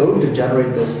write code to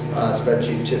generate this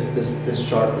spreadsheet, this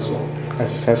chart as well.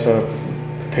 As a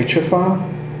picture file?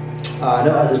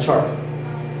 No, as a chart.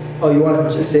 Oh, you want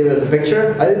to just save it as a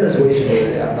picture? I think that's way too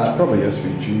late. Yeah, It's probably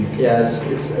SVG. yeah, I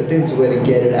think it's a way to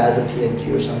get it as a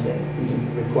PNG or something. You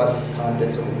can request the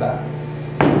contents of the back.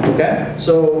 Okay,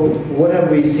 so what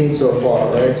have we seen so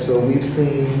far, right? So we've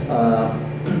seen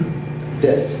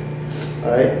this. All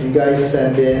right, you guys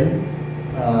send in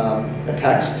a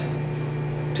text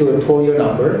to a Twilio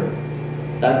number.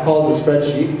 That calls a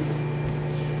spreadsheet.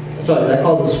 Sorry, that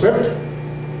calls a script,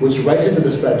 which writes into the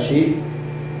spreadsheet.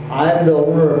 I'm the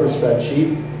owner of the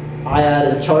spreadsheet. I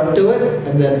add a chart to it,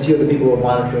 and then a few other people are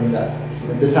monitoring that.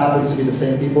 And this happens to be the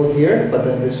same people here, but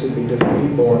then this would be different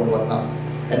people and whatnot.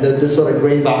 And this sort of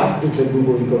gray box is the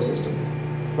Google ecosystem,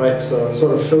 right? So it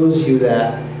sort of shows you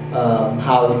that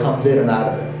how it comes in and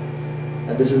out of it.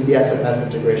 And this is the SMS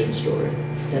integration story.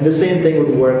 And the same thing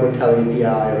would work with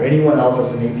TeleAPI or anyone else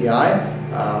as an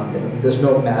API. There's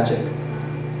no magic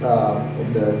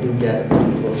in the do get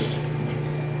and do post.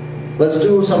 Let's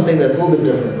do something that's a little bit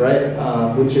different,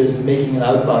 right? Which is making an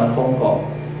outbound phone call.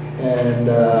 And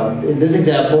in this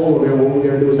example, what we're going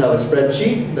to do is have a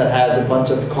spreadsheet that has a bunch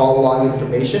of call log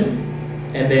information.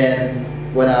 And then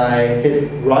when I hit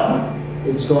run,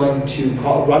 it's going to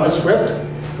run a script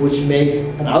which makes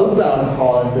an outbound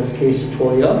call, in this case to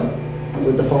Twilio,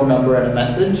 with the phone number and a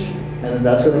message. And then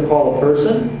that's going to call a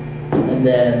person. And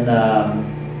then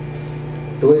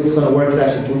the way it's going to work is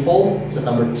actually twofold. So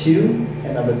number 2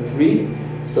 and number 3.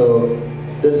 So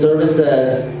the service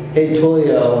says, hey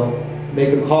Twilio,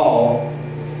 make a call,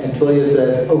 and Twilio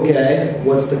says, okay,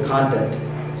 what's the content?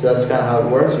 So that's kind of how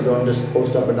it works. You don't just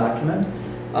post up a document.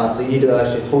 So you need to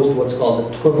actually host what's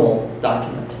called the TWIML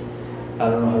document. I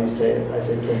don't know how you say it. I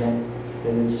say TWIML.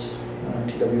 Maybe it's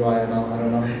TWIML, I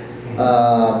don't know.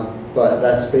 But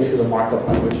that's basically the markup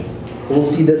language. So we'll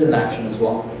see this in action as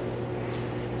well.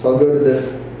 So I'll go to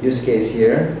this use case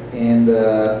here, and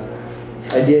the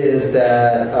idea is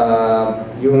that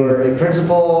you're a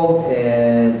principal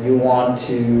and you want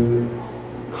to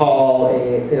call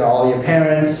all your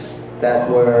parents that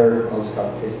were, I'll just copy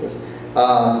and paste this.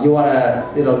 You want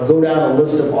to go down a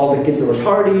list of all the kids that were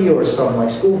tardy, or some like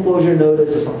school closure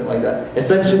notice or something like that.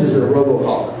 Essentially, this is a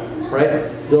robocall, right?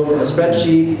 Built in a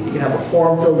spreadsheet. You can have a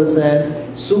form fill this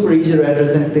in. Super easy to enter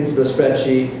things into a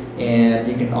spreadsheet, and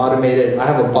you can automate it. I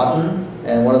have a button,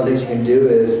 and one of the things you can do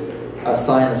is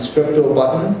assign a script to a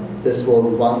button. This will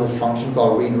run this function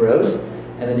called read rows,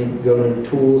 and then you can go to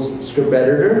Tools Script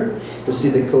Editor to see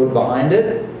the code behind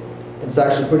it. It's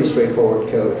actually pretty straightforward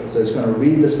code. So it's going to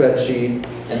read the spreadsheet,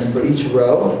 and then for each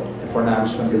row, and for now I'm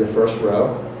just going to do the first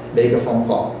row, make a phone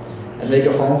call. And make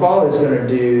a phone call is going to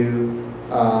do,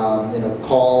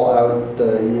 call out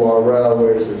the URL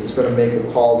where it says it's going to make a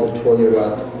call to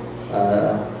Twilio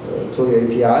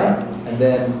API, and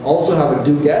then also have a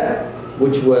do get,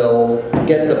 which will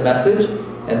get the message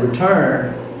and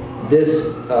return this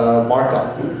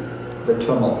markup, the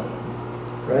TWIML,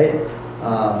 right?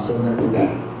 So we're going to do that.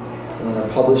 I'm going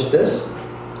to publish this.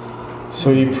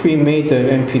 So you pre-made the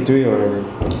MP3 already?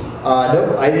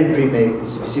 No, I didn't pre-make.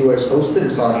 You see where it's hosted?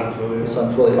 It's on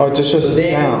Twilio. Oh, just so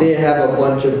sound. They have a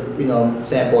bunch of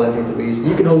sample MP3s.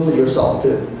 You can host it yourself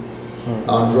too.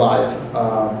 On Drive,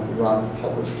 run,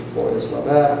 publish, deploy this web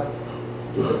app.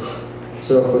 Do this.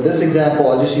 So for this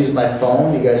example, I'll just use my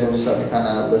phone. You guys will just have to kind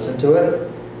of listen to it.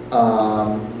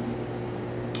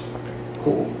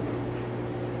 Cool.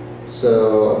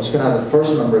 So I'm just going to have the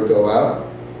first number go out.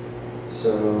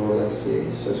 So let's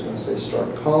see. So it's going to say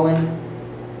start calling.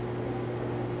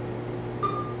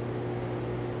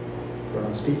 Put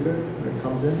on speaker when it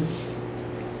comes in.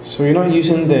 So you're not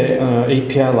using the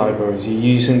API libraries. You're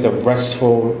using the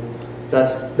RESTful.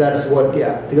 That's what,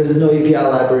 yeah. Because there's no API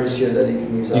libraries here that you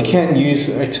can use. You can't use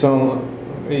external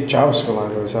JavaScript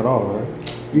libraries at all, right?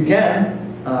 You can.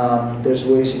 There's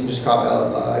ways you can just copy.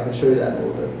 I can show you that in a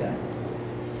little bit. Yeah.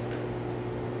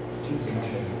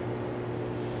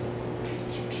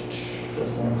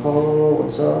 Just want to call.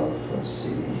 What's up? Let's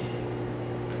see.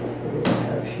 What do we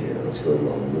have here? Let's go to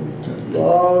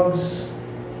logs.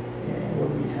 And what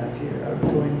do we have here?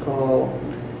 Outgoing call.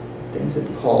 Things that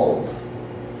called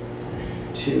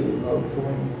to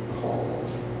outgoing call.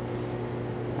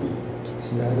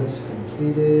 Status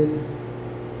completed.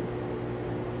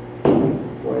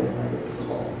 Why didn't I get the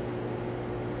call?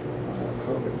 I don't have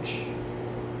coverage.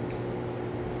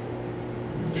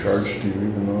 Charged you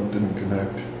even though it didn't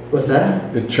connect. What's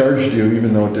that? It charged you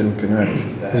even though it didn't connect.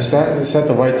 Is that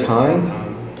the right time?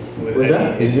 Was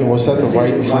that? Was that the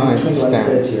right time stamp?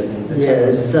 Yeah,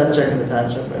 it's not checking the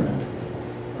timestamp right now.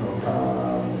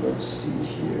 Let's see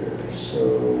here. So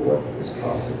what is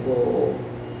possible?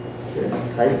 Is there any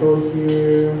typo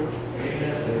here?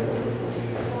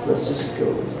 Let's just go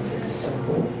with something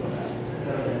simple for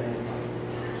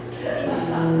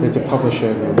that. Need to publish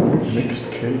it.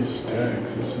 Mixed case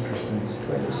tags, that's interesting.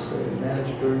 Try to say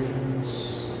manage versions,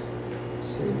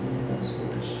 save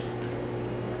message,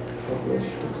 publish,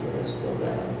 declare, spell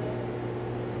that.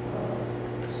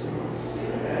 Save.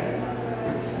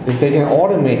 If they can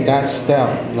automate that step,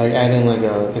 like adding like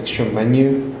an extra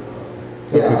menu,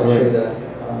 Yeah, that'd I'll be show you great. that.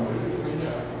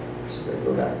 So I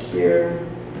go back here,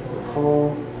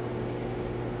 call.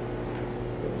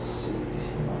 Let's see,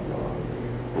 my log.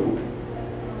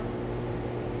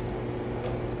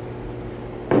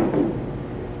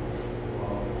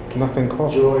 Nothing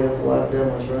called. Joy of live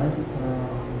demos, right?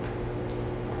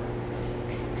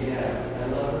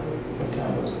 What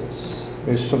time was this?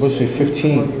 It's supposed to be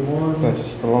 15. 21. That's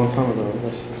just a long time ago.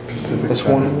 Pacific That's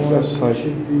time. one. That's like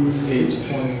Should be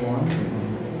 6:21.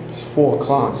 it's 4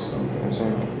 o'clock. I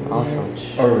think our time.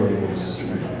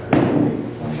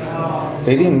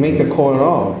 They didn't make the call at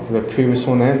all. The previous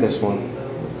one and this one.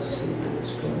 Let's see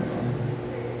what's going on.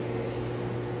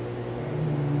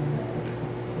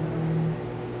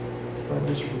 If I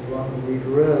just run read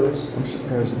rows. I'm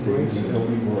surprised that they even help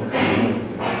me more.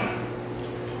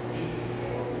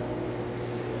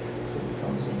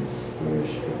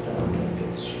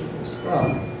 I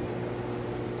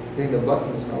think the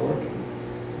button is not working.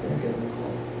 I didn't get the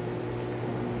call.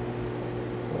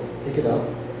 So pick it up.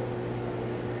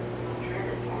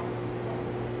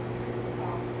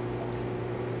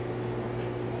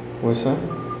 What's that?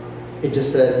 It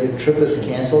just said your trip is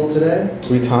canceled today.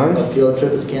 3 times? A field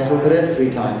trip is canceled today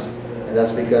 3 times. And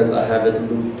that's because I have it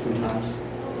looped 3 times.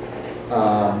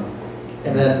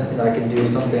 And then I can do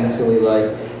something silly like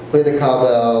play the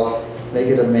cowbell, make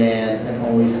it a man, and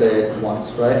only say it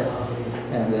once, right?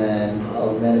 And then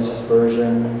I'll manage this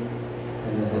version,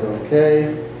 and then hit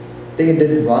OK. I think it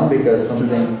didn't run because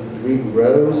something read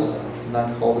rows, it's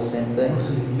not called the same thing.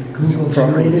 So Google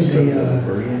generated the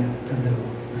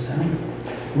sound?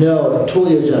 No,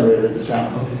 Twilio generated the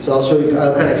sound. So I'll show you,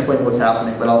 I'll kind of explain what's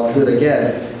happening, but I'll do it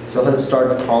again. So I'll hit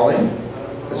start calling.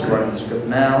 It's running the script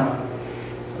now.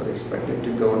 So I'd expect it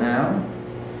to go now.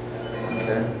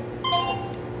 Okay.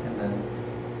 And then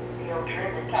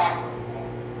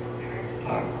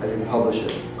I didn't publish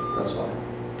it. That's why.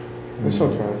 It's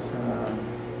okay.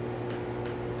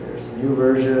 There's a new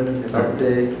version, an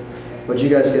update. But you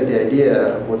guys get the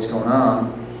idea of what's going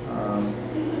on.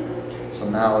 So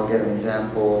now I'll get an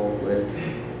example with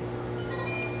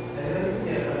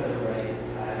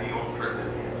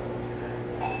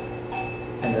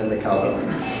and then the cowbell.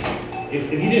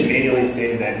 If you didn't manually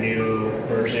save that new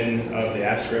version of the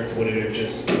app script, would it have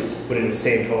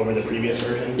saved over the previous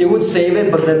version? It would save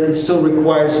it, but then it still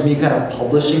requires me kind of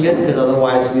publishing it because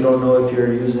otherwise we don't know if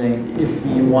if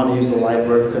you want to use the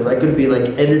library, because I could be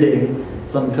like editing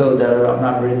some code that I'm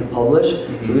not ready to publish,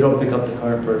 so we don't pick up the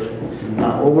current version.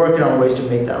 We're working on ways to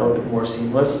make that a little bit more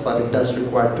seamless, but it does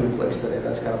require 2 clicks today.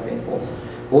 That's kind of painful.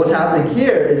 But what's happening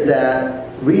here is that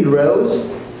read rows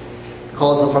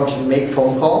calls the function make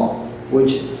phone call,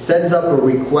 which sends up a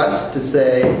request to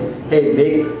say, hey,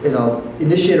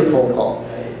 initiate a phone call.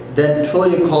 Then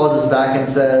Twilio calls us back and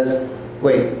says,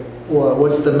 wait,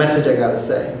 what's the message I gotta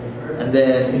say? And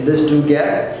then in this do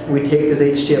get, we take this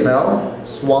HTML,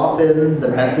 swap in the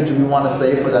message we want to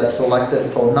say for that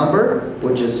selected phone number,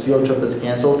 which is field trip is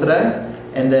canceled today,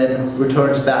 and then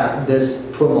returns back this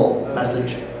TWIML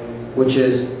message, which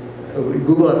is,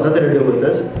 Google has nothing to do with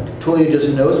this. Twilio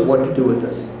just knows what to do with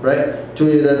this, right?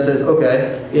 Twilio then says,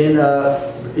 okay, in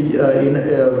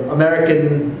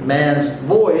American man's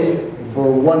voice,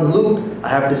 for one loop, I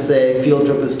have to say field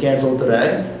trip is canceled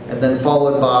today, and then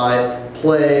followed by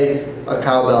play a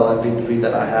cowbell MP3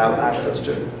 that I have access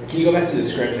to. Can you go back to the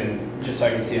script and just so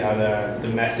I can see how the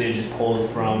message is pulled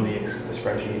from the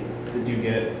spreadsheet? The do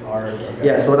get R. Okay.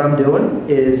 Yeah, so what I'm doing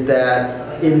is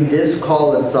that in this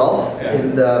call itself,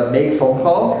 in the make phone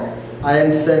call,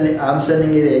 I'm sending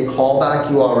it a callback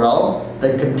URL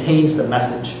that contains the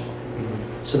message.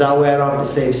 So that way I don't have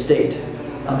to save state.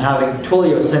 I'm having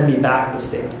Twilio send me back the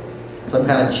state. So I'm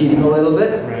kind of cheating a little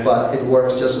bit, right, but it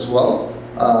works just as well.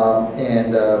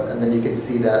 And then you can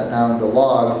see that now in the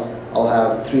logs, I'll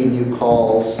have 3 new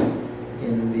calls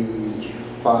in the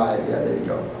 5. Yeah, there you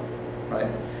go. Right?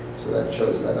 So that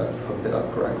shows that I've hooked it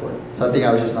up correctly. So I think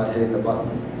I was just not hitting the button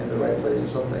in the right place or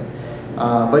something.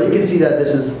 But you can see that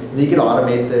you can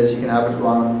automate this. You can have it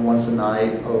run once a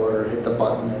night or hit the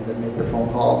button and then make the phone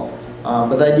call.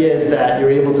 But the idea is that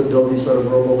you're able to build these sort of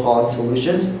robocalling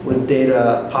solutions with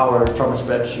data powered from a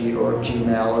spreadsheet or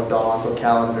Gmail or Doc or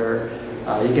Calendar.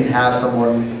 You can have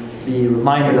someone be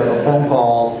reminded of a phone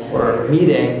call or a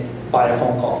meeting by a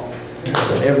phone call.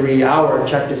 So every hour,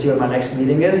 check to see what my next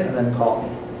meeting is and then call me.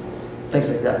 Things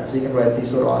like that. So you can write these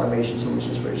sort of automation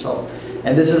solutions for yourself.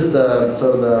 And this is the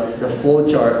flow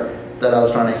chart that I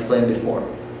was trying to explain before.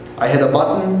 I hit a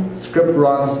button, script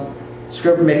runs,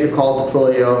 script makes a call to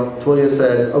Twilio. Twilio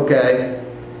says, okay,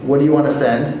 what do you want to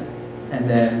send? And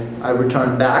then I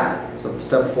return back. So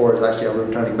step 4 is actually I'm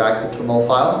returning back the TWIML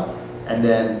file. And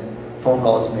then phone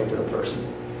call is made to the person,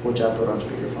 which I put on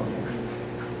speakerphone here.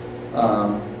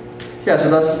 Yeah,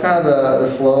 so that's kind of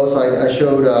the flow. So I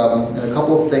showed a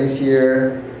couple of things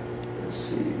here. Let's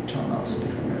see, turn off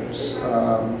speaker notes.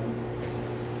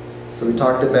 So we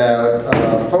talked about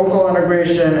phone call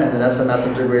integration and then SMS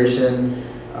integration.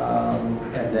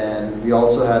 And then we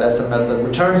also had SMS that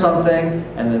returned something,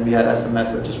 and then we had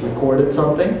SMS that just recorded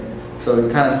something. So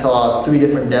we kind of saw 3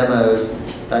 different demos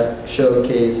that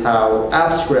showcase how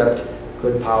AppScript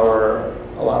could power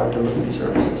a lot of delivery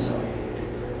services.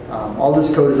 All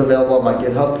this code is available on my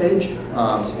GitHub page.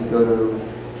 So if you go to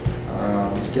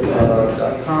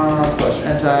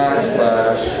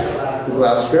github.com/entac/Google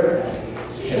AppScript.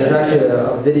 And there's actually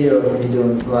a video of me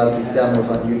doing a lot of these demos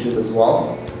on YouTube as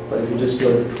well. But if you just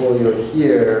go to Twilio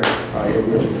here, you'll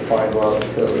be able to find a lot of the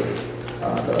code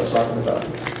that I was talking about.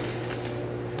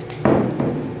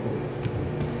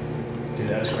 Dude,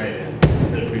 that was great, man.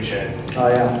 Really appreciate it. Oh,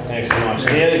 yeah. Thanks so much.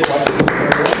 Any other questions?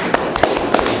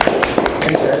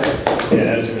 Thanks, guys. Yeah,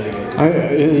 that was really good.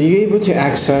 Are you able to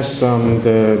access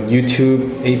the YouTube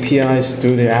APIs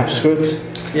through the AppScript?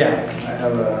 Yeah, I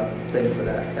have a thing for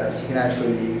that. Yes, you can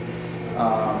actually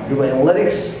do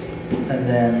analytics and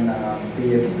then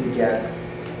be able to get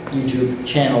YouTube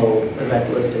channel event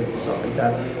listings and stuff like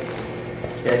that.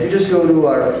 Yeah, if you just go to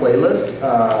our playlist,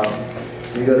 so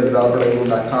you go to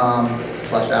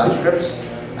developerlabel.com/appscripts,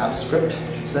 appscript, I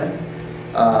should say.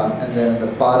 And then in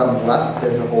the bottom left,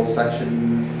 there's a whole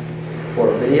section for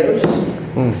videos.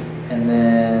 And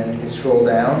then you scroll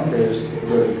down, there's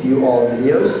the view all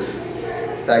videos.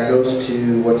 That goes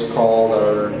to what's called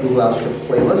our Google Apps Script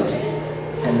playlist.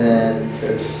 And then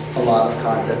there's a lot of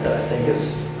content that I think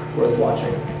is worth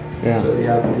watching. Yeah. So we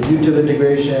have the YouTube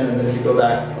integration, and then if you go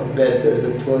back a bit, there's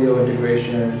a Twilio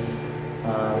integration.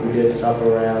 We did stuff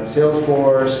around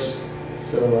Salesforce.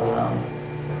 So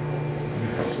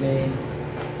that's me.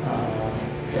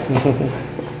 Yeah.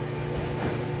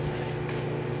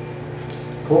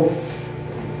 Cool.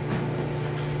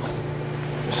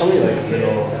 There's so many like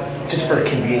little, just for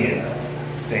convenient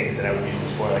things that I would use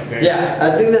this for, like very. Yeah,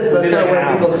 I think that's kind of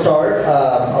where people start.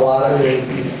 A lot of it is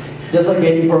just like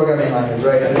any programming language,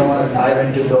 right? I don't want to dive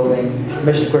into building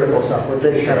mission critical stuff. We're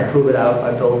they kind of prove it out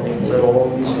by building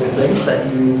little useful things that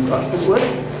you trust us with,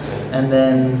 and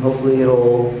then hopefully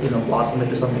it'll blossom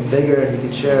into something bigger, and you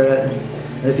can share it. And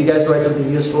if you guys write something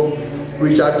useful,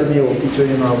 reach out to me. We'll feature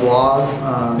it in our blog.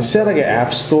 Is there like an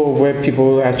app store where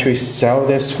people actually sell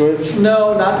their scripts?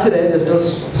 No, not today. There's no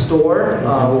store.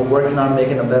 We're working on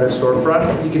making a better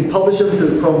storefront. You can publish them through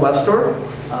the Chrome Web Store.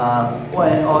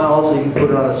 And also, you can put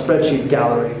it on a spreadsheet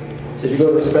gallery. So if you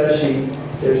go to a spreadsheet,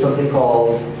 there's something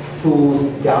called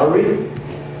Tools Gallery,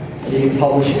 and you can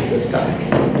publish it this guy.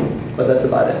 But that's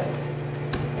about it.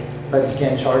 But you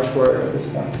can't charge for it at this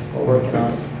point. We're working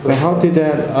on it. But how did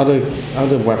that other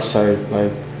website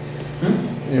like?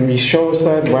 And you show us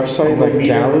that website like Meter.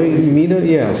 gallery meter?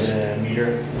 Yes.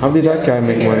 Meter. How did that guy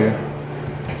make money?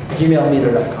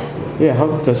 Gmailmeter.com. Yeah, how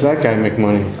does that guy make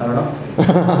money? I don't know.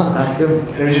 Ask him.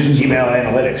 It was just Gmail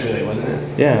analytics, really, wasn't it?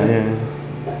 Yeah.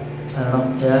 I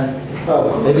don't know.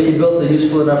 Yeah. Maybe he built a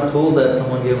useful enough tool that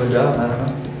someone gave him a job. I don't know.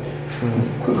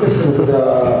 Quick question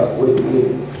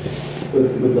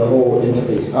with the whole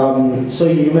interface. So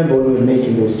you remember when we were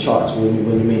making those charts, when you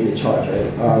made the chart,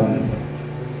 right?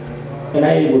 And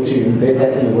I able to embed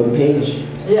that in a web page?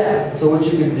 Yeah. So what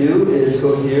you can do is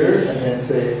go here and then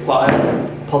say File,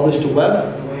 Publish to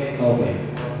Web, Okay.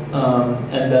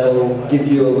 and that'll give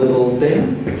you a little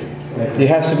thing It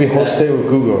has to be hosted with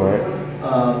Google, right?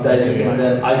 that you can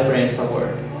then iframe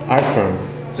somewhere. iPhone.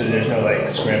 So there's no like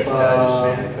script that I just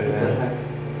manually put it in.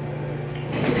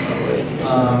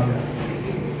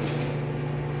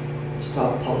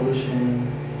 Stop publishing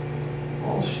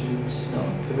all sheets. No,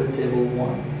 pivot table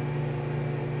 1.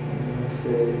 I'm gonna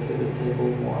say pivot table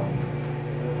 1.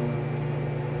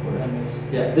 What did I miss?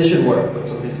 Yeah, this should work, but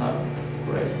something's not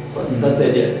right. But that's the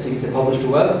idea. So you can say publish to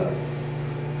web.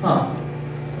 Huh?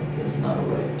 Something's not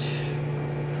right.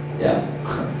 Yeah.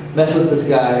 Mess with this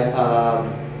guy.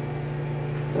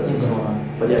 That's what's going on.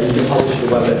 But yeah, you can publish to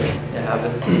web and have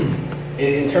it.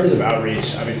 In terms of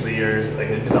outreach, obviously you're like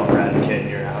a developer advocate and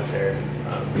you're out there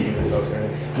meeting with folks.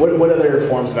 What other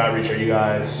forms of outreach are you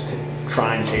guys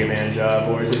trying to take advantage of,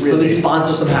 or is it really? So we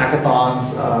sponsor some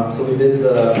hackathons. So we did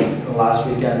the last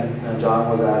weekend. John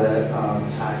was at it.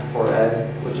 Hack for Ed,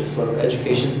 which is sort of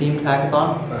education themed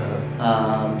hackathon.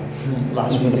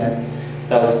 Last weekend.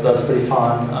 That's pretty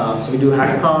fun. So we do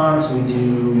hackathons. We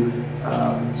do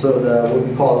what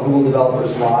we call Google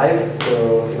Developers Live.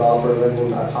 So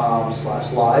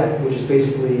developerlabel.com/live, which is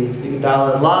basically you can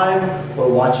dial in live or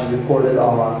watch it recorded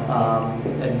on.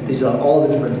 And these are all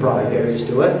the different product areas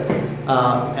to it.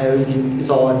 And it's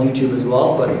all on YouTube as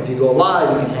well. But if you go live,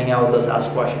 you can hang out with us, ask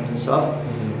questions and stuff.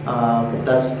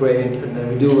 That's great. And then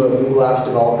we do a Google Apps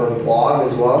developer blog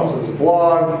as well. So it's a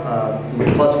blog,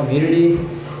 Google Plus community.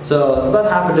 So about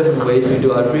half a different ways we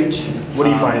do outreach. What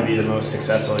do you find to be the most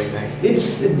successful, you think? It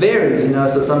varies,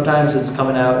 So sometimes it's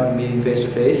coming out and meeting face to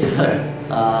face.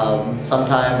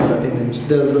 Sometimes I think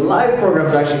the live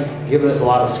program's actually given us a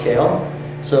lot of scale.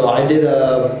 So I did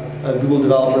a Google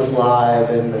Developers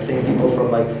Live, and I think people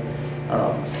from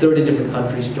 30 different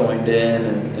countries joined in,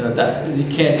 and that you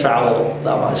can't travel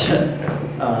that much.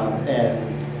 And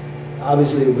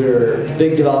obviously we're a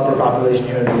big developer population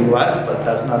here in the US, but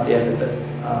that's not the end of it.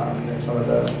 And some of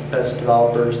the best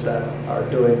developers that are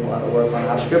doing a lot of work on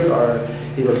AppScript are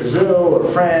either Brazil or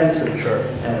France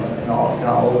and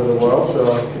all over the world.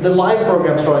 So the live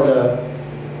program is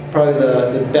probably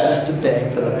the best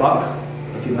bang for the buck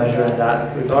if you measure in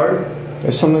that regard.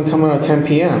 There's something coming at 10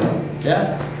 p.m.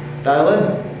 Yeah, dial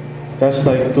in. That's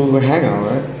like Google Hangout,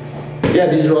 right? Yeah,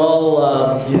 these are all,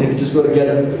 you know, just go to get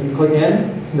them. If you click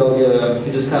in, if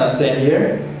you just kind of stand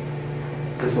here,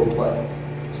 this will play.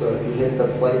 So if you hit the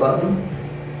play button,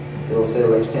 it'll say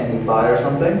like standing by or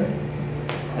something.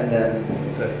 And then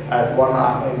at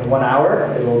 1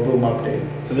 hour, it'll boom update.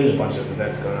 So there's a bunch of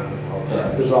events going on all the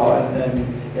time. There's all, and then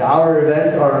our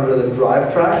events are under the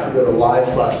Drive track. You go to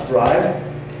live/Drive.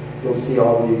 You'll see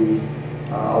all the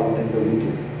things that we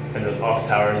do. And the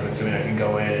office hours, I'm assuming I can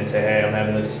go in and say, hey, I'm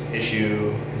having this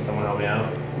issue. Can someone help me out?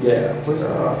 Yeah, where's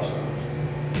our office hours?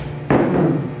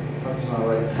 That's not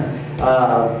right.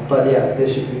 But yeah,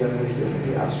 this should be under here.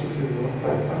 Maybe ask you to do it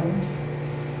by time.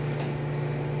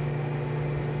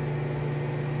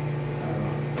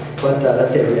 But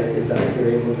that's the idea, is that you're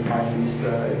able to find these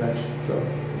events. So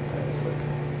that's like.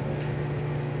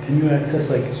 Can you access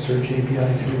like search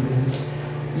API through this?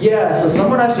 Yeah, so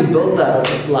someone actually built that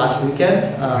last weekend.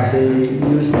 They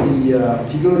used the,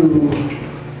 if you go to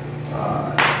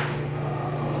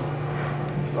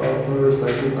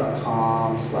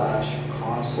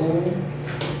developers.com/console.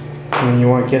 And you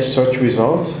want to get search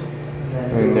results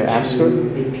And in the then App Store?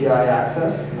 API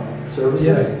access,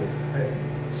 services.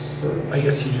 I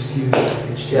guess you just use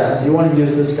HTML. Yeah, so you want to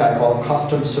use this guy called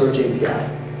Custom Search API.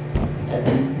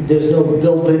 And there's no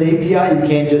built-in API. You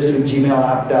can't just do a Gmail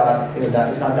app.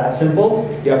 It's not that simple.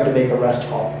 You have to make a REST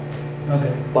call.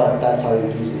 Okay. But that's how you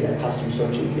use the Custom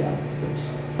Search API.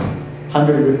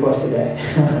 100 requests a day.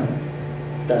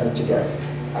 That's what you get.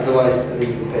 Otherwise, I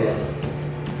think you pay us.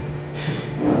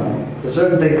 There's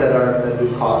certain things that do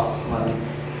cost money.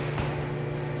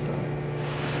 So.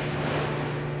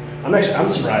 I'm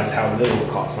surprised how little it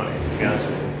costs money, to be honest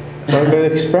with you. Well, they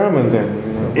experiment then.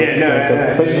 Yeah, no,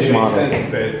 the business it makes model.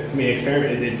 sense, but I mean,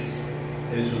 experiment. It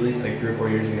was released like 3 or 4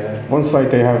 years ago. Once like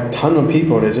they have a ton of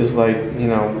people, they're just like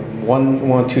 $1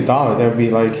 or $2. That'd be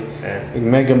like Yeah. a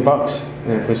million bucks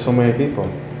for so many people.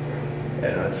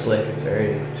 Yeah, no, it's slick. It's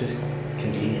very just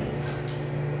convenient.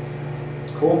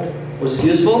 Cool. Was it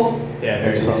useful? Yeah,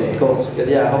 very Excellent. easy. Cool. Good.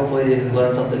 Yeah, hopefully you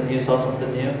learned something new, saw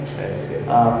something new. Yeah, it's good.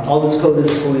 All this code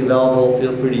is fully available.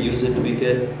 Feel free to use it, tweak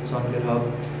it. It's on GitHub.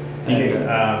 Do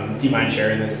you mind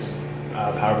sharing this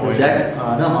PowerPoint? Zach? No,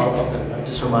 I'll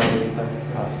just remind you.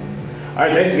 Awesome. All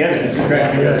right, thanks again. This was great.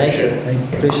 Yeah, thank you.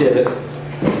 Appreciate it.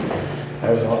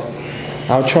 That was awesome.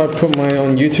 I'll try to put mine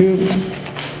on YouTube.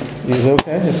 Is it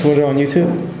okay to put it on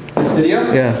YouTube? This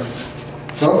video? Yeah.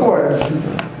 Go for it.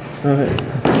 All right.